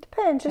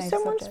 Depends. If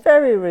someone's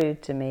very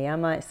rude to me, I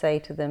might say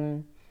to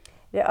them,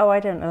 I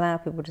don't allow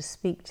people to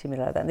speak to me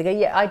like that. And they go,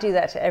 yeah, I do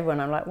that to everyone.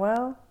 I'm like,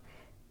 well,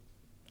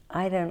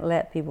 I don't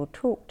let people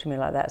talk to me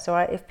like that. So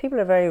if people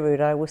are very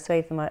rude, I will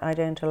say to them, I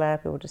don't allow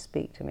people to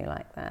speak to me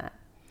like that.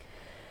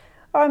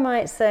 Or I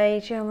might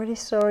say, I'm really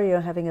sorry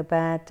you're having a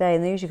bad day.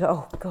 And they usually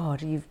go, oh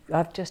God,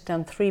 I've just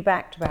done 3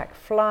 back-to-back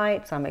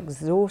flights. I'm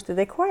exhausted.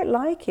 They quite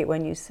like it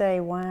when you say,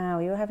 wow,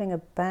 you're having a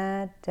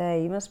bad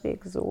day. You must be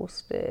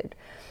exhausted.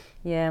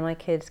 Yeah, my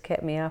kids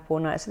kept me up all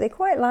night. So they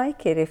quite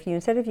like it if you,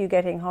 instead of you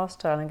getting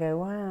hostile and go,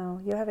 wow,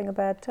 you're having a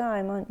bad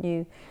time, aren't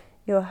you?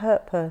 You're a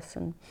hurt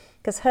person.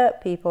 Because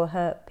hurt people.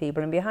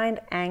 And behind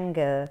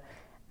anger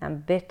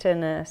and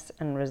bitterness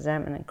and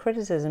resentment and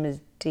criticism is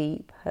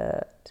deep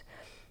hurt.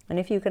 And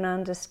if you can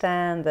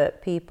understand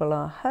that people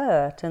are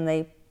hurt and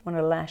they want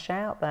to lash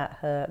out that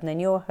hurt, and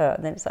then you're hurt,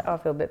 and then it's like, I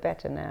feel a bit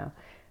better now.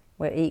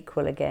 We're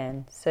equal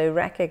again. So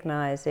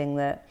recognizing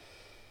that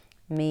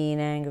mean,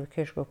 angry,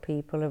 critical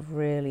people have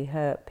really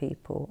hurt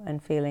people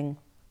and feeling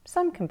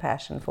some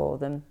compassion for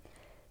them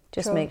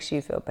just makes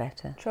you feel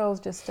better. Trolls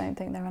just don't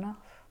think they're enough.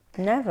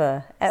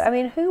 Never. I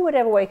mean, who would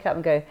ever wake up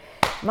and go,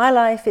 my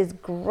life is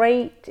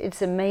great,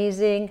 it's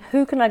amazing,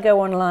 who can I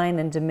go online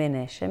and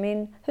diminish? I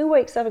mean, who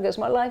wakes up and goes,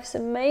 my life's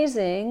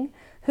amazing,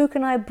 who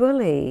can I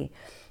bully?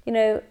 You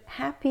know,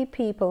 happy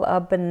people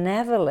are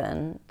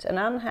benevolent, and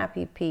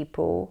unhappy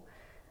people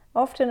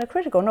often are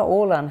critical. Not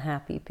all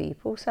unhappy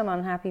people. Some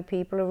unhappy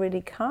people are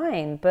really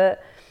kind,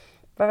 but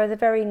by their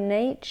very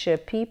nature,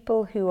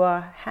 people who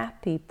are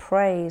happy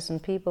praise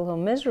and people who are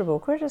miserable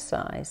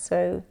criticize.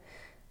 So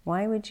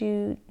why would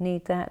you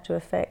need that to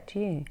affect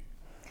you?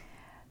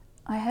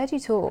 I heard you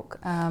talk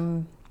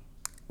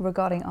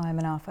regarding I Am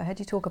Enough. I heard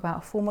you talk about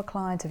a former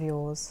client of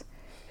yours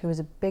who was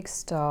a big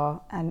star,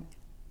 and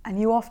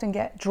you often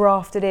get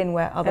drafted in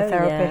where other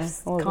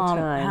therapists can't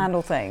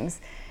handle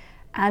things.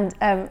 And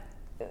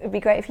it'd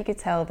be great if you could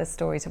tell this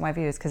story to my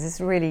viewers, because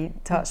this really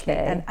touched me.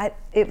 And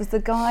it was the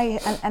guy,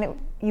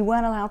 you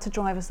weren't allowed to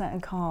drive a certain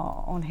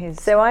car on his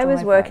So I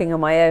was working on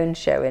my own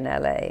show in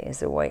LA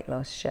as a weight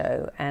loss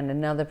show, and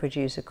another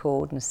producer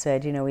called and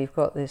said, you know, we've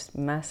got this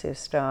massive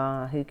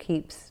star who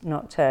keeps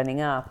not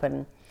turning up,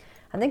 and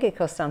I think it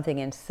cost something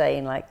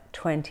insane like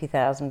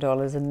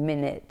 $20,000 a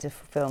minute to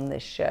film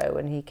this show,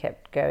 and he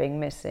kept going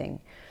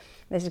missing.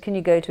 They said, can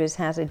you go to his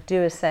house and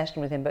do a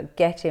session with him, but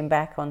get him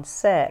back on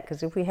set,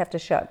 because if we have to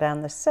shut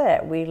down the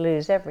set, we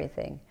lose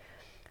everything.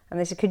 And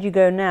they said, could you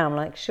go now? I'm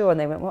like, sure. And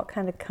they went, what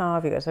kind of car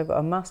have you got? So I've got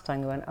a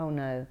Mustang. I went, oh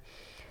no.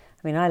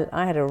 I mean,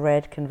 I had a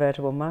red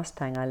convertible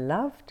Mustang. I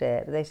loved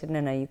it. But they said,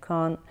 no, you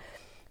can't.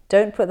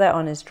 Don't put that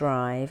on his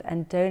drive,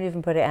 and don't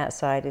even put it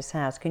outside his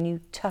house. Can you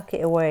tuck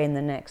it away in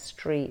the next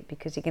street?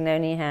 Because he can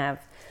only have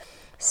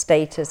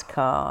status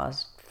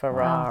cars,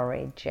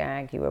 Ferrari,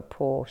 Jaguar,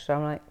 Porsche. So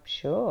I'm like,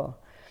 sure.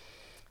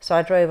 So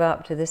I drove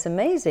up to this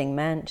amazing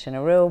mansion,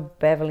 a real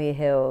Beverly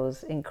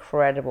Hills,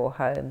 incredible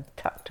home,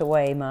 tucked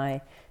away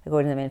my,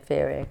 according to them,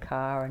 inferior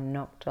car, and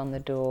knocked on the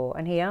door,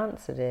 and he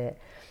answered it.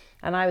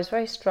 And I was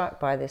very struck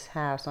by this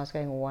house, and I was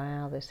going,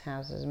 wow, this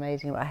house is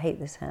amazing. I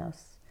hate this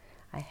house.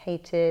 I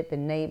hate it. The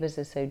neighbors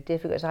are so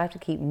difficult. So I have to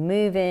keep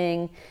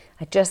moving.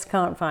 I just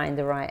can't find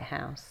the right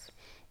house.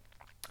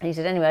 And he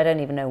said, anyway, I don't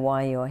even know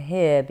why you're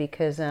here,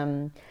 because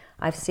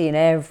I've seen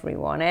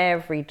everyone,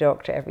 every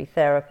doctor, every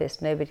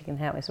therapist, nobody can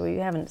help me. So, well, you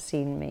haven't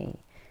seen me,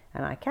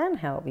 and I can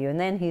help you. And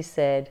then he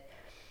said,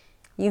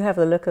 you have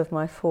the look of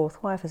my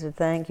fourth wife. I said,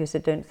 thank you. He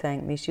said, don't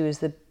thank me. She was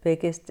the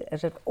biggest,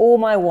 out of all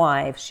my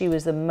wives, she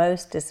was the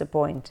most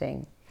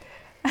disappointing.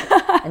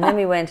 And then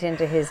we went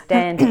into his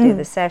den to do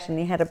the session.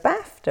 He had a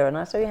BAFTA, and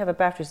I said, you have a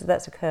BAFTA? He said,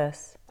 that's a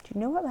curse. Do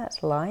you know what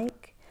that's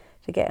like,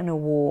 to get an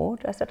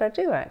award? I said, I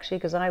do, actually,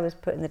 because I was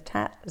put in the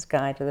TAPS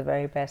guide to the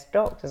very best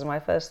doctors, and my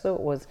first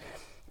thought was,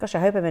 gosh, I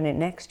hope I'm in it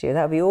next year.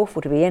 That would be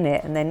awful to be in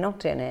it and then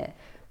not in it,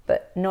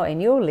 but not in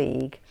your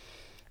league.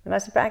 And I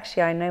said, but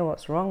actually, I know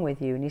what's wrong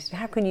with you. And he said,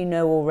 how can you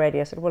know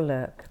already? I said, well,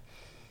 look,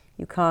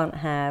 you can't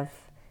have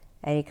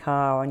any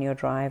car on your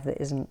drive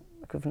that isn't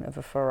equivalent of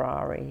a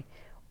Ferrari.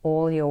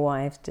 All your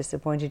wives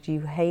disappointed. You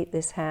hate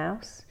this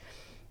house.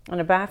 And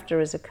a BAFTA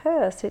is a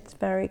curse. It's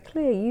very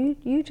clear.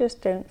 You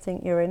just don't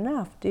think you're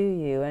enough, do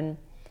you? And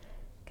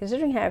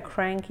considering how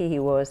cranky he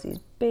was, these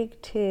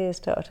big tears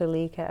started to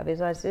leak out of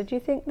his eyes. I said, do you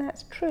think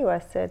that's true? I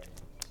said,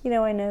 you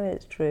know, I know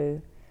it's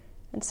true.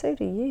 And so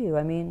do you.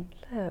 I mean,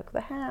 look,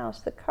 the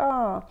house, the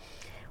car,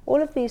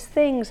 all of these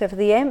things have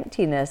the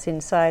emptiness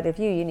inside of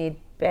you. You need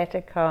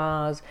better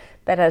cars,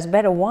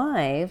 better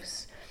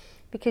wives,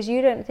 because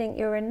you don't think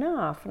you're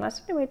enough. And I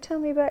said, anyway, tell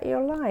me about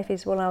your life. He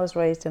said, well, I was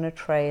raised in a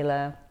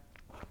trailer.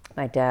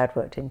 My dad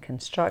worked in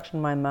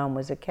construction. My mum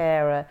was a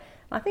carer.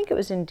 I think it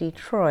was in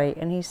Detroit.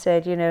 And he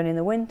said, you know, and in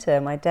the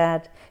winter, my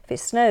dad, if it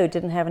snowed,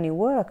 didn't have any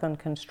work on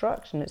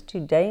construction. It's too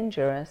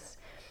dangerous.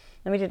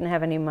 And we didn't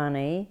have any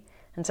money.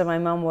 And so my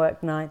mum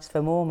worked nights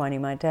for more money.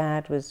 My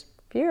dad was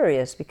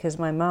furious because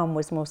my mum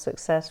was more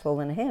successful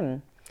than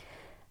him.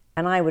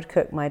 And I would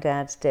cook my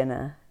dad's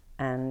dinner,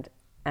 and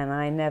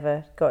I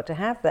never got to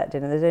have that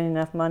dinner. There's only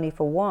enough money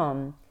for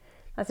one.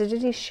 I said,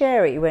 did he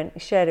share it? He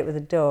shared it with a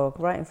dog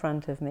right in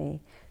front of me.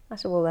 I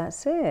said, well,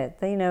 that's it.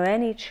 You know,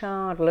 any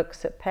child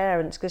looks at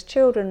parents, because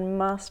children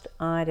must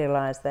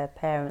idolize their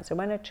parents. And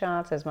when a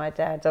child says, my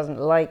dad doesn't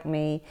like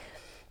me,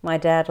 my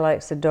dad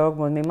likes the dog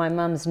more than me, my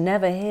mum's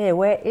never here,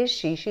 where is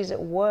she? She's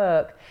at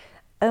work.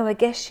 Oh, I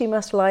guess she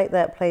must like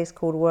that place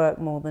called work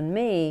more than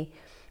me.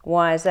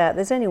 Why is that?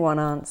 There's only one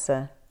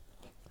answer.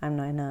 I'm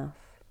not enough.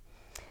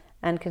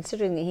 And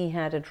considering that he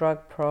had a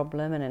drug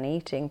problem and an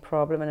eating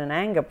problem and an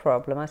anger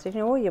problem, I said, you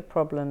know, all your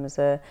problems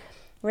are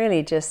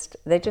really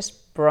they're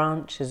just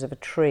branches of a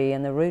tree,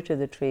 and the root of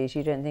the tree is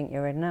you don't think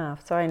you're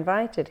enough. So I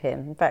invited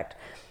him. In fact,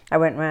 I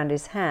went round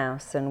his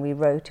house and we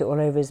wrote it all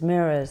over his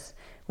mirrors.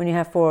 When you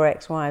have 4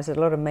 ex-wives, there's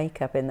a lot of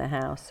makeup in the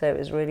house, so it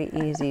was really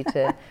easy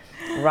to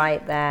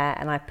write that.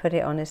 And I put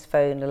it on his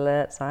phone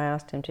alerts. I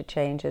asked him to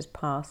change his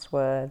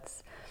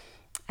passwords.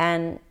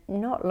 And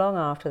not long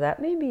after that,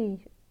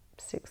 maybe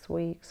 6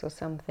 weeks or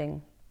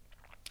something,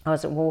 I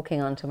was walking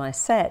onto my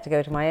set to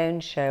go to my own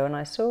show, and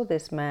I saw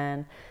this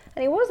man,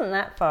 and he wasn't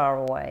that far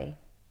away.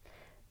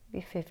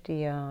 maybe 50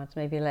 yards,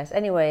 maybe less.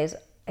 Anyways,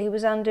 he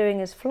was undoing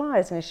his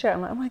flies in his shirt.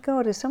 I'm like, oh my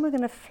God, is someone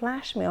going to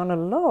flash me on a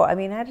lot? I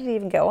mean, how did he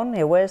even get on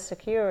here? Where's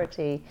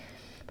security?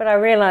 But I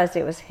realised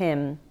it was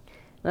him.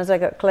 And as I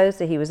got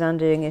closer, he was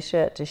undoing his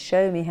shirt to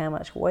show me how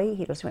much weight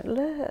he'd lost. He went,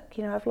 look,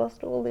 I've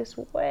lost all this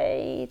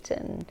weight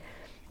and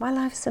my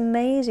life's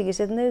amazing. He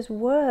said, and those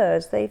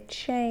words, they've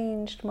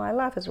changed my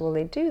life. I said, well,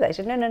 they do that. He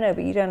said, no,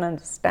 but you don't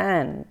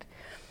understand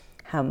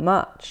how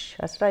much.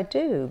 I said, I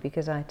do,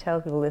 because I tell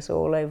people this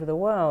all over the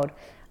world.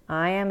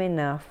 I am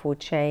enough will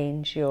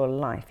change your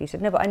life. He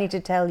said, no, but I need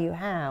to tell you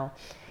how.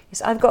 He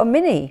said, I've got a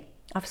Mini.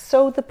 I've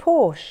sold the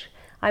Porsche.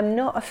 I'm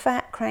not a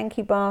fat,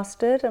 cranky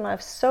bastard, and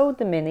I've sold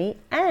the Mini,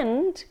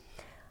 and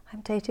I'm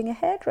dating a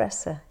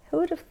hairdresser. Who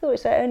would have thought?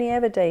 So I only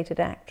ever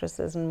dated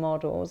actresses and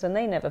models, and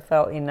they never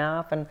felt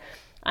enough, and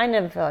I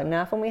never felt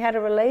enough, and we had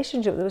a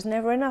relationship that was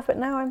never enough, but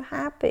now I'm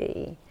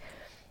happy.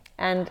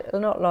 And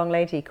not long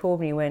later, he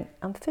called me and went,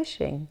 I'm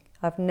fishing.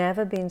 I've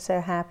never been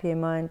so happy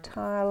in my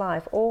entire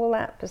life. All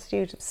that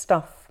pursuit of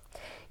stuff.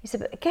 He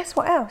said, but guess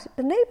what else?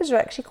 The neighbours are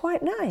actually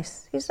quite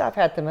nice. He said, I've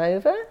had them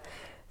over.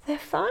 They're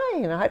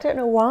fine. I don't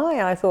know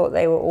why I thought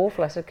they were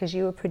awful. I said, because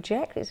you were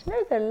projecting. He said,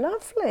 no, they're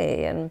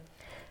lovely. And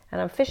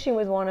I'm fishing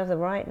with one of them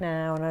right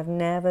now, and I've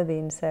never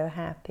been so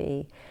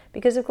happy.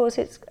 Because, of course,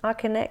 it's our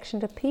connection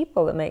to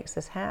people that makes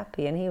us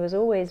happy. And he was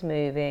always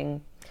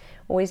moving,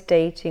 always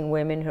dating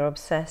women who are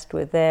obsessed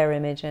with their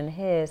image and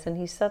his. And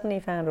he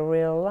suddenly found a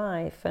real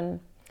life.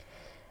 And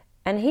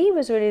he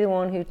was really the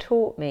one who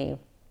taught me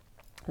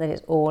that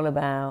it's all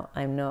about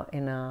I'm not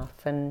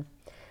enough. And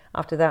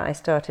after that, I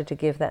started to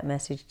give that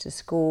message to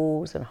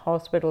schools and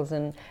hospitals.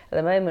 And at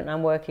the moment,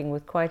 I'm working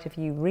with quite a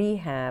few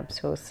rehabs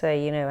who will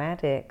say,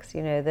 addicts,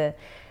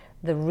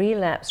 the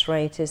relapse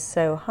rate is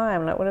so high.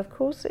 I'm like, well, of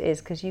course it is,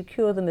 because you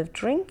cure them of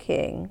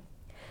drinking.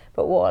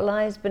 But what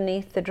lies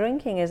beneath the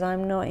drinking is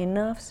I'm not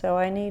enough, so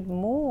I need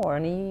more.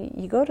 And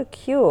you got to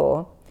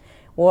cure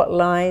what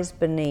lies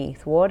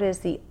beneath. What is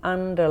the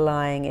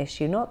underlying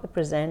issue, not the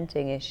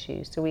presenting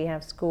issue. So we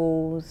have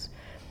schools,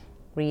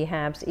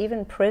 rehabs,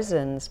 even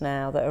prisons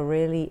now that are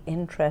really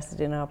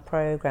interested in our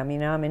program.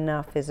 I'm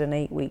Enough is an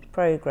 8-week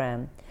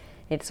program.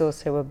 It's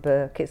also a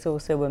book, it's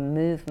also a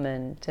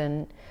movement.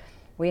 And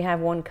we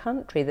have one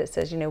country that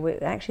says,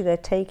 they're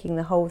taking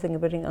the whole thing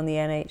and putting it on the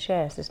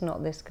NHS. It's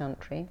not this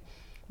country,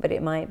 but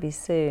it might be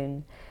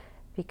soon,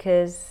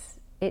 because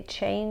it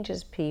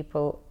changes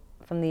people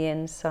from the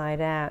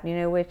inside out.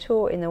 We're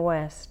taught in the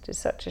West, it's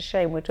such a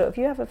shame, we're taught if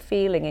you have a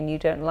feeling and you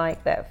don't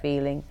like that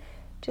feeling,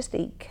 just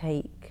eat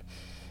cake.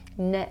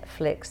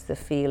 Netflix the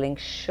feeling,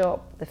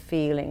 shop the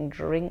feeling,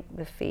 drink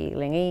the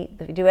feeling,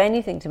 do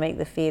anything to make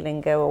the feeling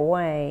go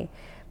away.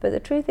 But the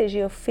truth is,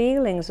 your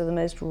feelings are the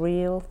most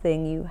real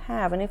thing you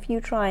have. And if you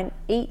try and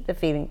eat the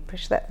feeling,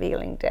 push that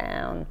feeling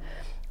down,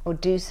 or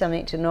do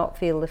something to not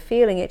feel the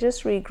feeling, it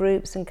just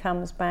regroups and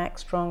comes back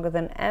stronger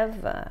than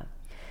ever.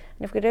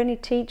 And if we could only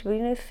teach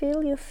people,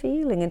 feel your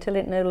feeling until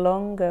it no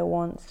longer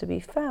wants to be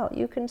felt.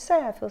 You can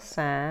say, I feel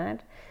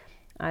sad,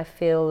 I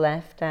feel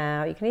left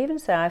out. You can even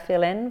say, I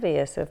feel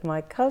envious of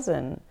my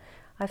cousin.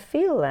 I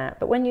feel that.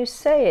 But when you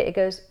say it, it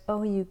goes,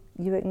 oh, you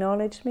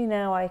acknowledged me,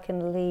 now I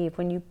can leave.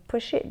 When you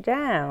push it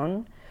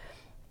down,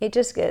 it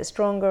just gets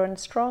stronger and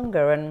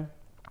stronger. And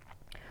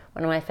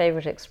one of my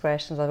favourite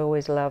expressions I've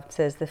always loved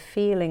says, the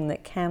feeling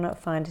that cannot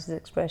find its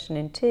expression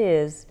in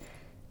tears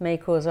may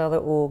cause other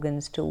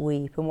organs to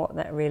weep. And what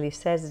that really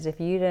says is, if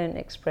you don't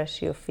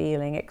express your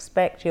feeling,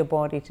 expect your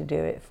body to do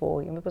it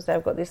for you. People say,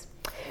 I've got this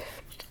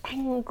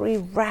angry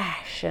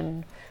rash,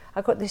 and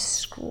I've got this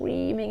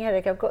screaming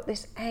headache, I've got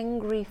this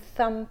angry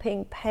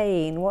thumping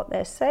pain. What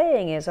they're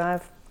saying is,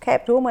 I've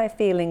kept all my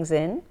feelings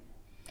in,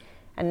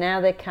 and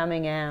now they're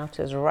coming out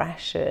as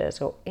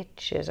rashes or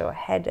itches or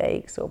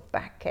headaches or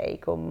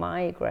backache or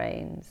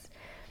migraines,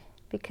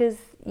 because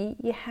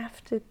you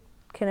have to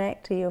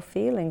connect to your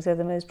feelings. They're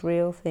the most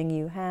real thing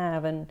you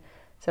have. And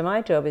so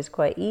my job is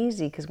quite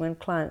easy, because when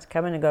clients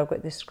come in and go, I've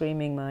got this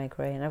screaming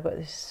migraine, I've got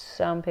this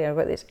thumping, I've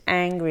got this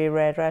angry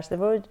red rash,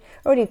 they've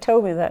already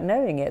told me without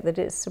knowing it that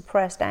it's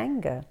suppressed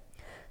anger,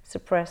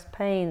 suppressed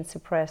pain,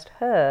 suppressed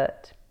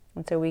hurt.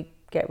 And so we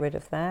get rid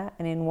of that,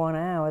 and in 1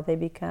 hour they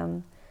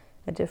become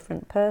a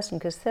different person.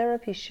 Because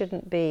therapy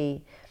shouldn't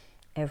be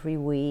every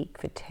week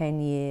for 10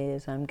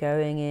 years. I'm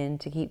going in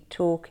to keep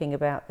talking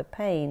about the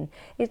pain.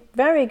 It's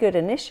very good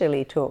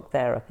initially, talk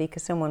therapy,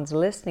 because someone's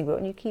listening, but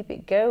when you keep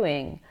it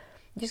going,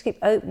 you just keep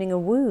opening a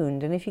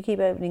wound, and if you keep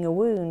opening a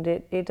wound,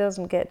 it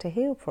doesn't get to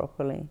heal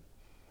properly.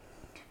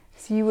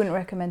 So you wouldn't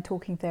recommend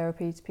talking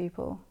therapy to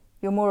people?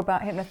 You're more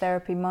about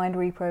hypnotherapy, mind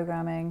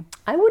reprogramming?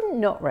 I wouldn't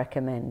not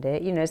recommend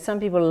it. Some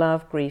people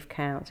love grief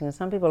counselling, and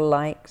some people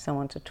like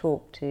someone to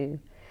talk to.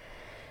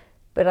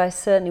 But I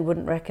certainly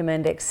wouldn't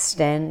recommend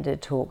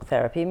extended talk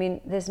therapy. I mean,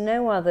 there's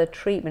no other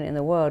treatment in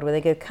the world where they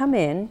go, come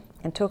in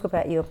and talk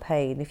about your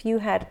pain. If you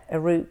had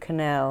a root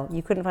canal,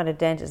 you couldn't find a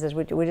dentist that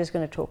says, we're just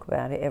going to talk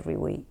about it every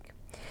week.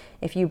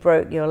 If you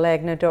broke your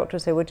leg, no doctor will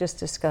say, we'll just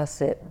discuss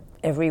it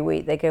every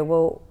week. They go,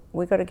 well,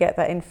 we've got to get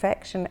that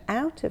infection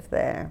out of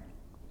there.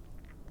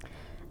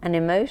 And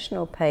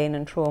emotional pain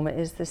and trauma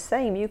is the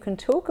same. You can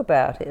talk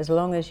about it as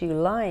long as you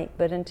like,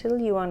 but until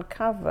you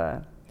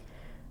uncover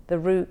the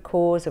root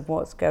cause of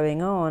what's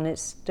going on,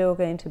 it's still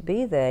going to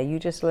be there. You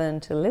just learn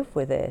to live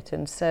with it.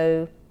 And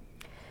so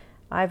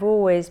I've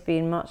always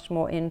been much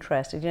more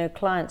interested. You know,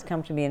 clients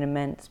come to me in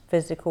immense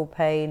physical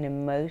pain,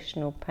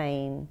 emotional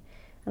pain,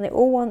 and they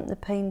all want the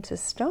pain to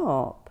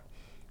stop.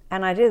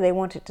 And I do, they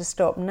want it to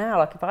stop now.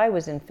 Like if I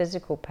was in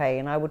physical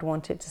pain, I would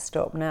want it to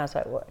stop now. It's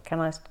like, what,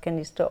 can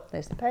you stop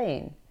this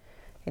pain?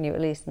 Can you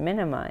at least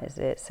minimize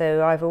it?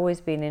 So I've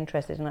always been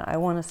interested in, I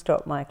want to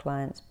stop my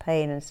clients'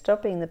 pain, and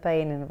stopping the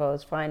pain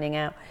involves finding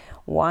out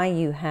why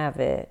you have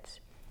it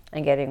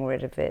and getting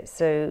rid of it.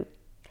 So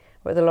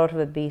with a lot of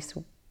obese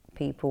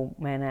people,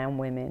 men and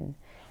women,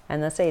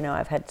 and they'll say, you know,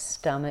 I've had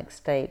stomach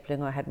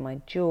stapling, I had my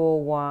jaw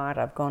wired,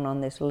 I've gone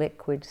on this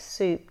liquid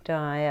soup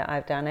diet,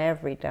 I've done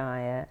every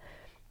diet,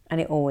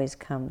 and it always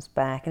comes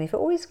back. And if it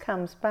always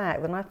comes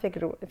back, then I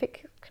figured if it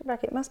comes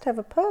back, it must have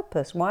a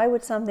purpose. Why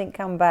would something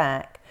come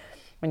back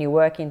when you're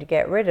working to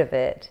get rid of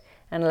it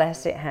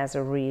unless it has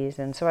a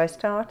reason? So I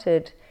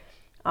started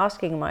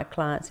asking my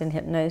clients in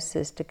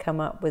hypnosis to come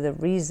up with a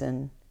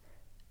reason,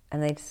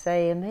 and they'd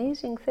say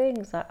amazing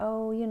things like,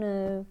 oh, you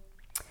know,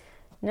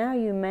 now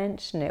you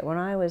mention it, when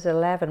I was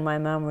 11, my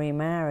mum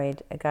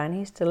remarried a guy, and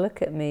he used to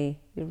look at me,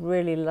 he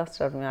really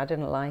lusted me. I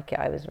didn't like it,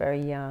 I was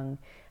very young.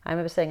 I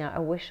remember saying, I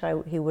wish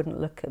he wouldn't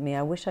look at me.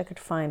 I wish I could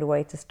find a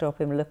way to stop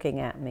him looking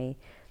at me.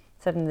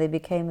 Suddenly they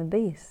became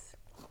obese.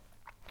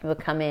 They would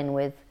come in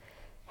with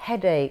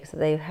headaches,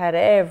 they've had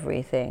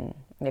everything.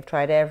 They've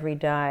tried every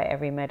diet,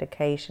 every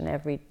medication,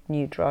 every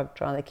new drug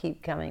trial, they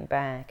keep coming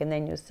back. And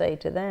then you'll say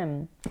to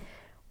them,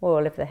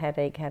 well, if the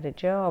headache had a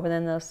job, and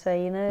then they'll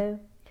say, you know,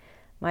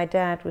 my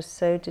dad was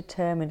so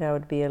determined I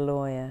would be a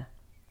lawyer.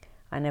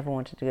 I never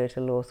wanted to go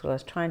to law school. I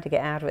was trying to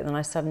get out of it, and then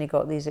I suddenly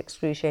got these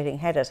excruciating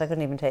headaches. I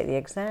couldn't even take the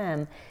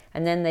exam.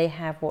 And then they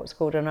have what's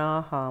called an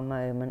aha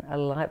moment, a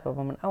light bulb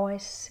moment. Oh, I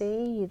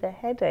see, the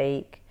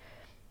headache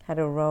had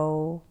a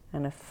role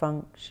and a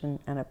function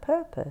and a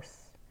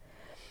purpose.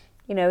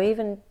 You know,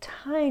 even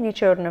tiny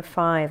children of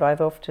 5,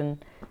 I've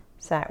often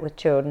sat with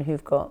children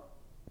who've got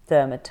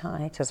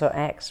dermatitis or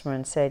eczema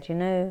and said, you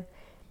know,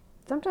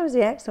 sometimes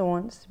the eczema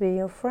wants to be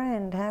your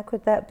friend. How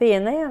could that be?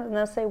 And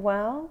they'll say,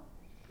 well,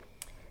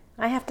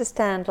 I have to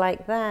stand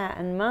like that,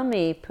 and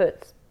mummy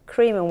puts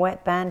cream and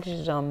wet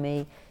bandages on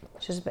me.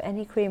 Just put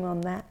any cream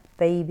on that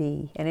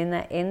baby. And in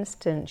that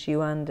instance,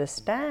 you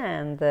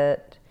understand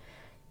that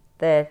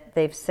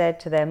they've said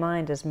to their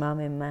mind as mum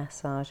in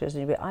massages,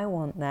 I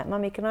want that.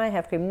 Mummy, can I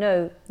have cream?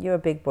 No, you're a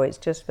big boy, it's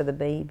just for the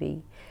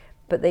baby.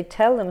 But they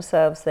tell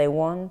themselves they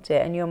want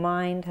it, and your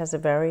mind has a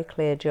very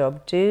clear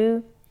job.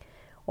 Do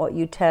what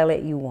you tell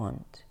it you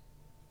want.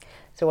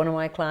 So one of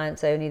my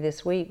clients only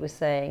this week was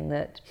saying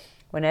that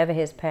whenever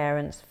his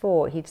parents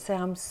fought, he'd say,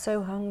 I'm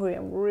so hungry,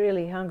 I'm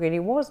really hungry, and he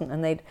wasn't.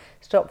 And they'd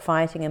stop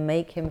fighting and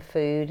make him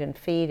food and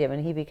feed him,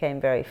 and he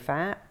became very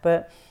fat,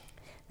 but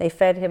they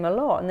fed him a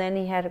lot. And then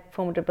he had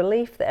formed a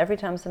belief that every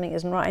time something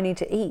isn't right, I need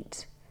to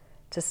eat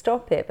to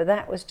stop it. But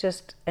that was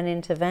just an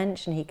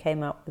intervention he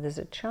came up with as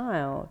a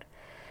child.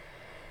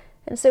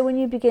 And so when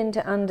you begin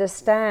to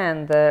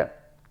understand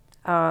that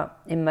our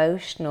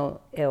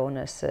emotional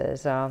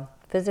illnesses, our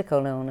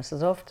physical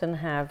illnesses often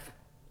have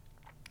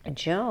a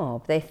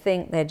job. They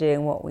think they're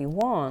doing what we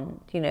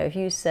want. You know, if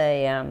you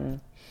say,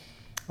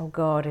 oh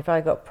God, if I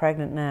got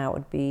pregnant now, it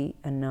would be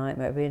a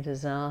nightmare, it would be a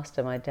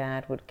disaster, my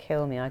dad would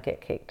kill me, I'd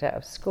get kicked out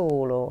of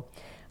school, or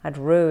I'd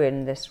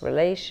ruin this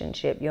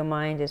relationship, your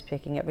mind is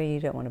picking up, you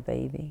don't want a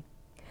baby.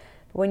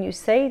 But when you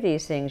say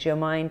these things, your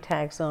mind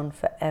tags on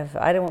forever.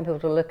 I don't want people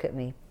to look at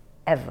me,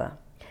 ever.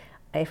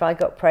 If I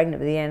got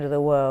pregnant at the end of the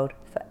world,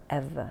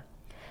 forever.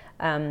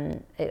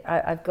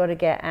 I've got to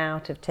get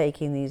out of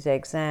taking these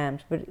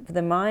exams. But for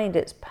the mind,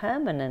 it's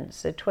permanent.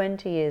 So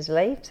 20 years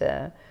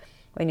later,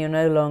 when you're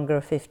no longer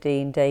a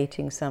 15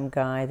 dating some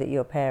guy that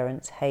your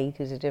parents hate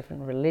who's a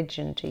different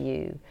religion to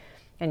you,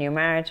 and you're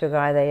married to a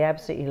guy they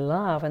absolutely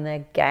love and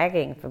they're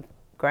gagging for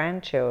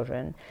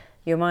grandchildren,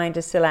 your mind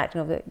is still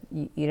acting off.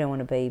 You don't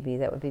want a baby.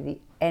 That would be the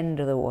end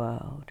of the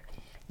world.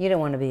 You don't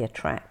want to be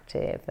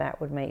attractive. That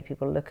would make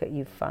people look at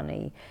you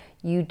funny.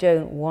 You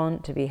don't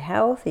want to be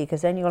healthy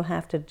because then you'll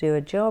have to do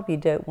a job you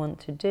don't want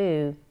to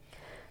do.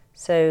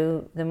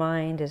 So the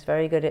mind is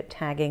very good at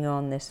tagging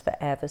on this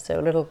forever. So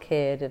a little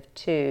kid of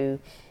 2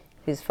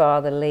 whose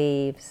father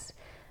leaves,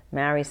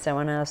 marries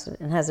someone else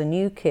and has a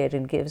new kid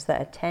and gives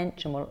that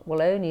attention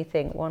will only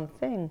think one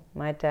thing: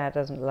 my dad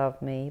doesn't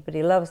love me, but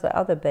he loves the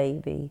other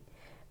baby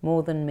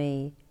more than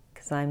me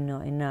because I'm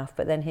not enough.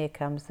 But then here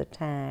comes the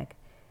tag.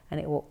 And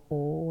it will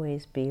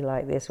always be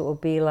like this. It will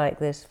be like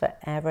this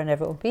forever and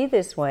ever. It will be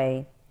this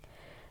way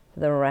for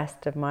the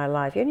rest of my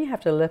life. You only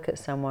have to look at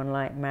someone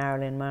like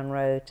Marilyn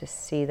Monroe to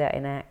see that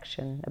in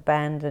action.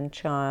 Abandoned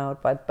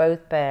child by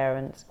both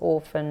parents,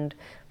 orphaned,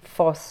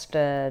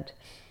 fostered,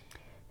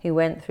 who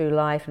went through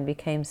life and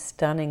became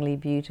stunningly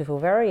beautiful,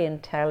 very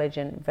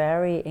intelligent,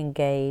 very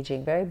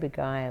engaging, very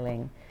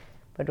beguiling,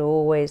 but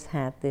always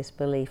had this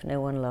belief,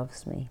 no one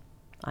loves me.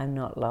 I'm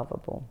not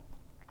lovable.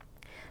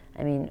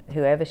 I mean,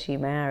 whoever she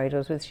married or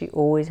was with, she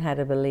always had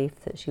a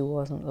belief that she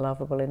wasn't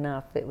lovable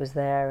enough. It was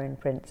there in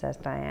Princess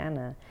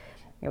Diana.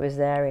 It was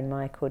there in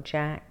Michael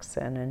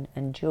Jackson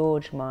and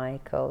George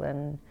Michael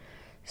and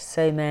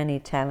so many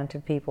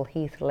talented people,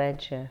 Heath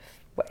Ledger,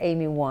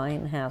 Amy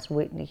Winehouse,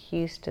 Whitney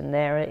Houston.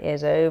 There it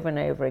is over and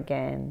over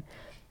again.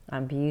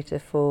 I'm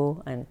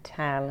beautiful, I'm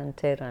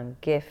talented, I'm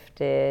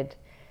gifted,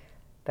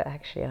 but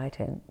actually I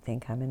don't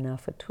think I'm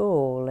enough at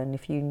all. And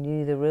if you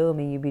knew the real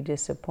me, you'd be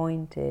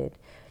disappointed,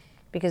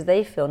 because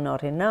they feel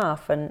not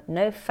enough, and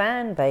no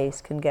fan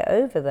base can get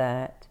over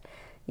that.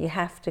 You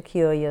have to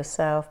cure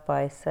yourself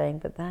by saying,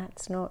 but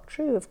that's not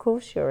true, of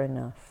course you're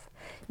enough.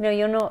 You know,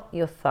 you're not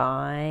your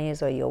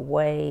thighs or your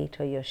weight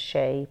or your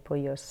shape or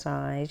your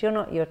size. You're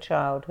not your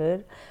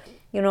childhood.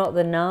 You're not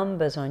the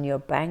numbers on your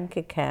bank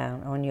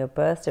account, on your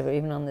birth certificate,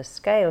 even on the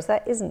scales.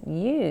 That isn't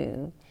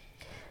you.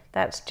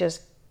 That's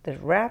just the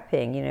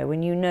wrapping. You know,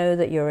 when you know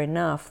that you're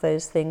enough,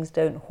 those things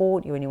don't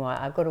haunt you anymore.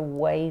 I've got to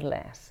weigh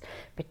less,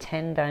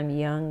 pretend I'm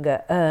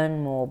younger,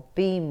 earn more,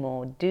 be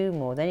more, do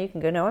more. Then you can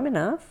go, no, I'm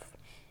enough.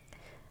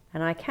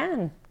 And I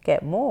can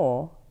get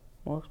more,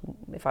 well,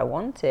 if I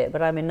want it,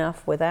 but I'm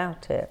enough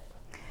without it.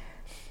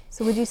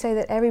 So would you say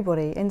that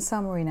everybody, in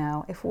summary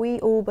now, if we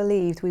all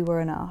believed we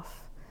were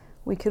enough,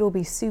 we could all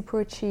be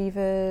super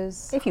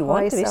achievers? If you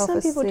want to be.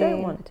 Some people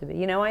don't want to be.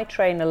 You know, I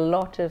train a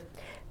lot of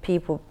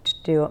people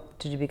to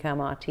become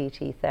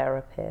RTT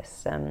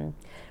therapists.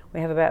 We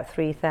have about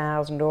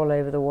 3,000 all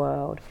over the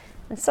world.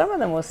 And some of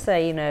them will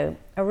say, you know,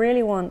 I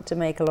really want to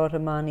make a lot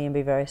of money and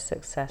be very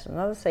successful.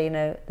 And others say, you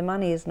know, the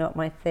money is not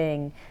my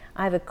thing.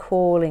 I have a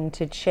calling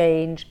to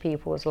change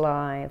people's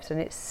lives,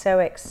 and it's so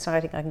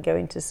exciting. I can go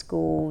into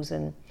schools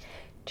and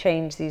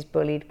change these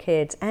bullied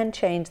kids and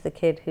change the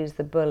kid who's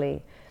the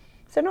bully.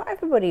 So not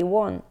everybody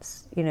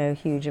wants, you know,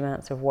 huge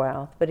amounts of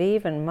wealth, but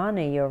even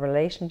money, your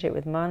relationship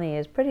with money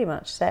is pretty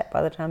much set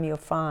by the time you're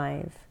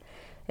 5.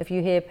 If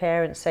you hear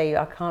parents say,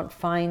 I can't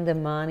find the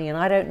money and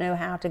I don't know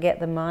how to get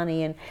the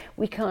money and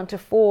we can't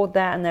afford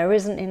that and there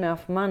isn't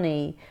enough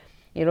money,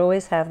 you'll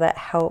always have that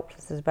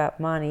helplessness about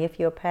money. If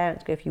your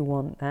parents go, if you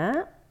want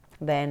that,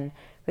 then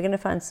we're going to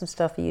find some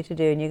stuff for you to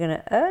do and you're going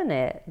to earn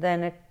it,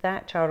 then if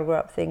that child will grow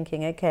up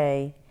thinking,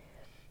 okay,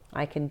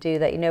 I can do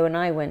that. You know, when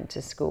I went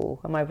to school,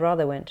 and my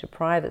brother went to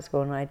private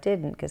school and I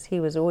didn't, because he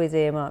was always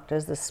earmarked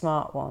as the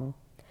smart one.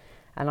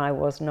 And I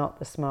was not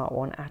the smart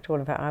one at all.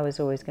 In fact, I was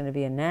always going to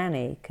be a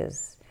nanny,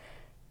 because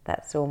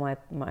that's all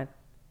my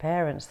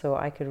parents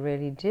thought I could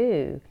really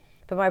do.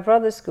 But my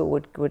brother's school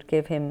would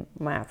give him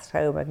maths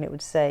homework, and it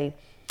would say,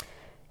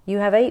 you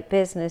have 8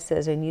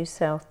 businesses and you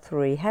sell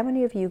 3. How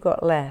many have you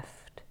got left?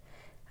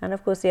 And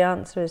of course the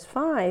answer is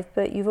 5,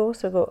 but you've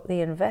also got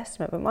the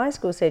investment. But my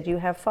school said you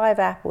have 5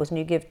 apples and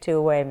you give 2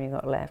 away and you've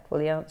got left.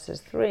 Well, the answer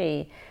is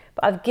 3.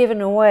 But I've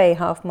given away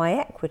half my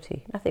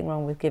equity. Nothing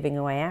wrong with giving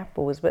away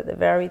apples, but the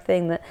very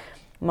thing that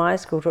my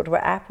school talked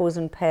about, apples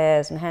and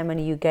pears and how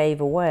many you gave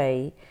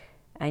away,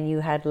 and you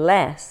had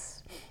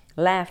less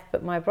left.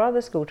 But my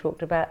brother's school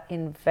talked about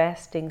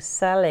investing,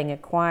 selling,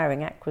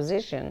 acquiring,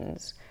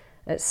 acquisitions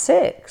at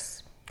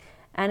 6.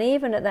 And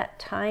even at that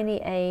tiny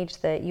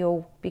age that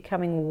you're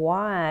becoming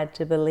wired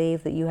to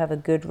believe that you have a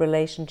good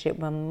relationship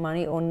with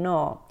money or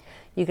not,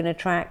 you can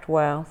attract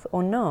wealth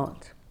or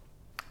not.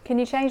 Can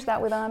you change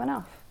that with I'm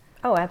enough?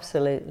 Oh,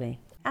 absolutely.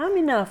 I'm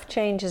enough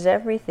changes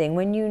everything.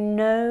 When you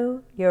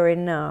know you're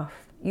enough,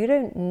 you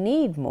don't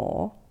need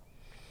more,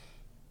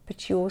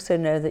 but you also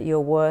know that you're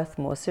worth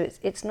more. So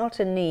it's not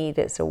a need,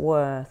 it's a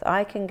worth.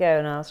 I can go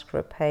and ask for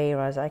a pay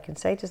rise. I can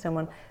say to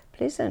someone,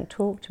 please don't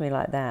talk to me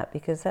like that,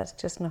 because that's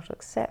just not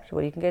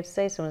acceptable. You can go to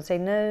say to someone and say,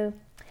 no,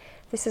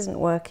 this isn't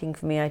working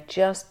for me. I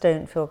just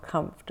don't feel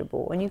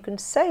comfortable. And you can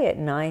say it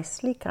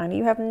nicely, kindly.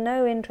 You have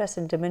no interest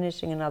in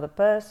diminishing another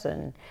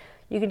person.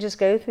 You can just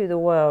go through the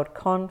world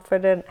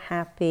confident,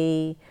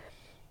 happy,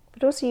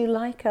 but also you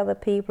like other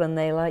people and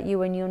they like you.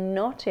 When you're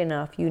not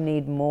enough, you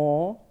need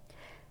more,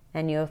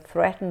 and you're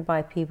threatened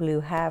by people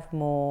who have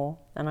more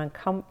and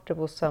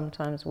uncomfortable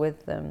sometimes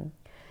with them.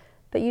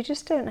 But you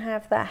just don't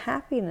have that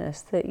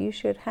happiness that you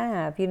should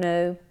have. You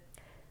know,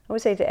 I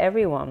would say to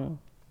everyone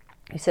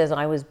who says,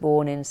 I was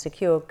born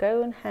insecure,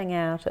 go and hang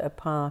out at a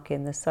park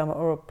in the summer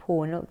or a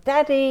pool and look,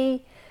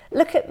 Daddy,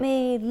 look at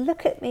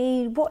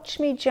me,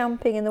 watch me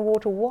jumping in the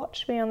water,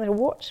 watch me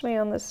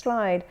on the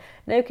slide.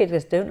 No kid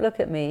goes, don't look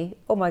at me.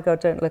 Oh my God,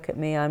 don't look at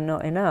me, I'm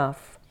not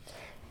enough.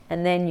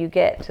 And then you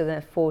get to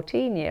the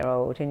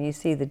 14-year-old and you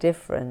see the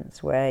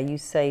difference, where you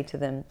say to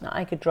them,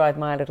 I could drive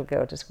my little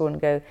girl to school and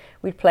go,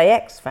 we'd play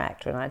X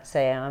Factor, and I'd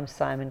say, I'm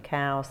Simon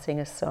Cowell, sing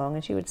a song,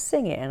 and she would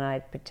sing it, and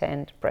I'd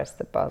pretend to press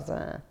the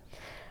buzzer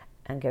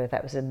and go,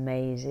 that was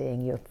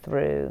amazing, you're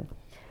through.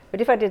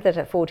 But if I did that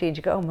at 14,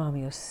 she'd go, oh, Mum,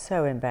 you're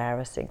so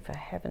embarrassing, for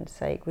heaven's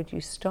sake, would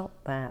you stop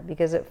that?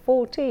 Because at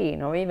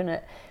 14, or even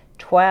at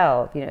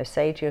 12, you know,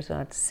 say to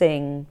yourself,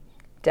 sing,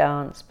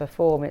 dance,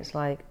 perform, it's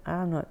like,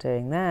 I'm not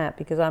doing that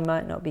because I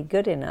might not be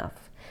good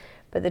enough.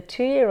 But the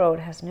 2-year-old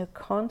has no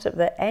concept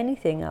that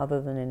anything other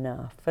than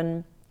enough.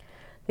 And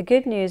The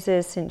good news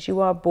is, since you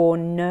are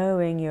born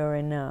knowing you're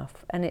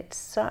enough, and it's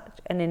such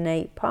an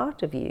innate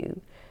part of you,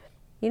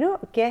 you're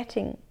not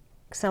getting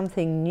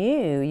something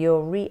new,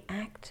 you're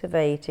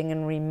reactivating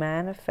and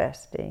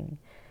remanifesting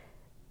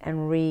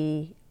and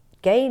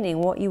regaining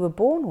what you were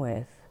born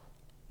with.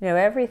 You know,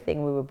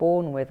 everything we were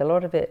born with, a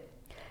lot of it,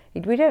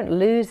 we don't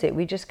lose it,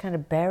 we just kind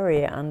of bury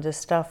it under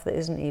stuff that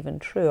isn't even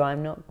true.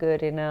 I'm not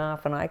good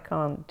enough and I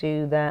can't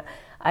do that.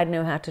 I don't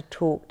know how to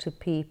talk to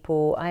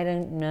people. I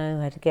don't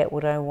know how to get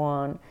what I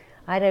want.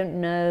 I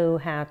don't know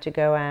how to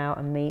go out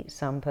and meet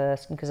some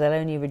person because they'll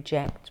only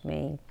reject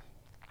me.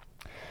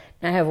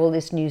 Now I have all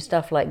this new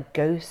stuff like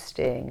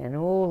ghosting and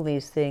all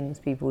these things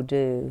people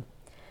do.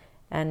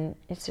 And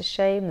it's a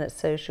shame that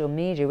social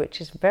media, which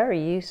is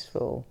very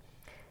useful,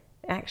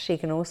 actually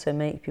can also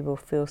make people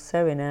feel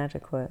so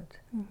inadequate.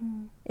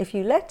 If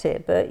you let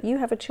it, but you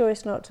have a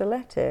choice not to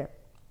let it.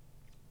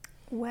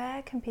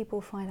 Where can people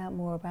find out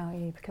more about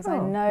you? Because I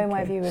know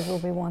my viewers will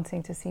be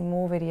wanting to see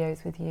more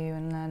videos with you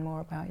and learn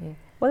more about you.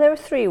 Well, there are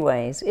 3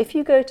 ways. If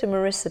you go to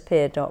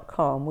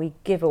marisapeer.com, we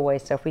give away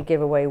stuff. We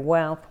give away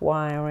wealth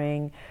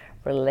wiring,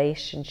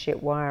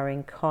 relationship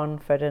wiring,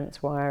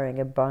 confidence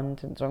wiring,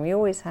 abundance. And we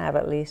always have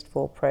at least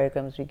 4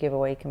 programs we give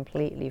away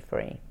completely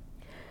free.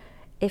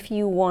 If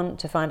you want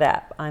to find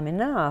out I'm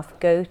Enough,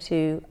 go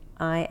to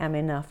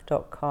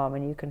iamenough.com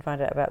and you can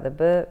find out about the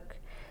book,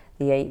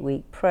 the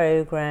 8-week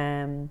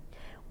program.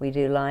 We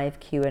do live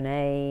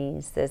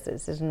Q&As.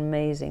 There's an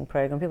amazing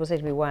program. People say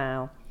to me,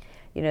 wow,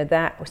 you know,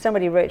 that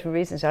somebody wrote to me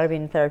recently, I've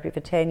been in therapy for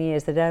 10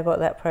 years. The day I got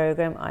that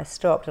program, I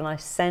stopped and I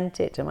sent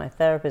it to my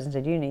therapist and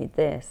said, you need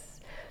this.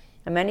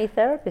 And many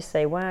therapists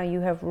say, wow,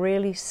 you have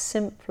really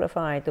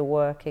simplified the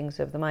workings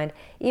of the mind.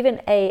 Even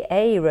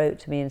AA wrote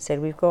to me and said,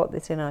 we've got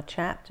this in our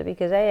chapter,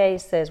 because AA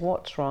says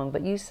what's wrong,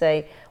 but you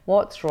say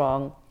what's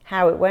wrong,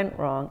 how it went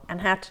wrong,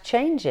 and how to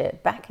change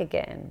it back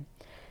again.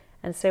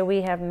 And so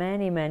we have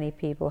many, many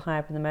people high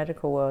up in the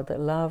medical world that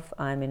love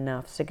I'm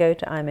Enough. So go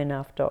to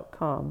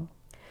iamenough.com.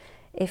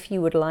 If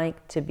you would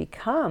like to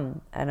become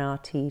an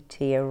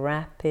RTT, a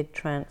rapid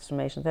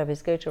transformation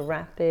therapist, go to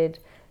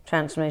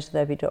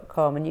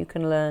rapidtransformationtherapy.com and you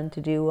can learn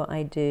to do what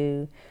I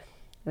do.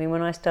 I mean,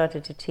 when I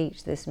started to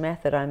teach this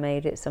method, I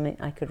made it something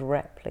I could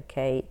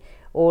replicate.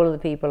 All of the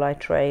people I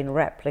train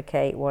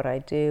replicate what I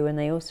do, and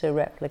they also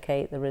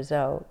replicate the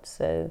results.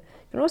 So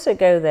you can also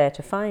go there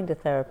to find a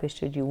therapist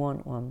should you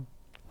want one.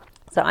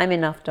 So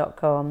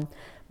iamenough.com,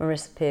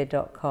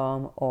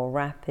 marisapeer.com, or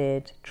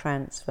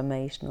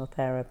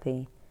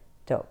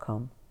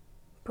rapidtransformationaltherapy.com.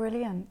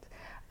 Brilliant.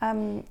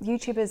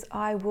 YouTubers,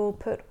 I will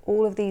put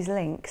all of these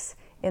links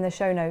in the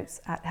show notes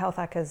at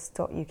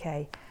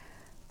healthhackers.uk.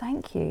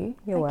 Thank you.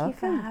 You're welcome.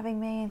 Thank you for having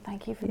me, and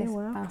thank you for this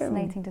welcome.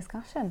 fascinating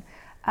discussion.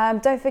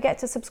 Don't forget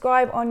to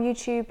subscribe on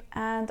YouTube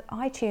and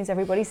iTunes,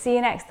 everybody. See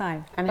you next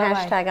time. And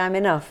Bye-bye. hashtag I'm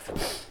Enough.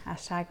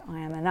 Hashtag I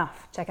am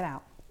enough. Check it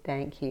out.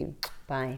 Thank you. Bye.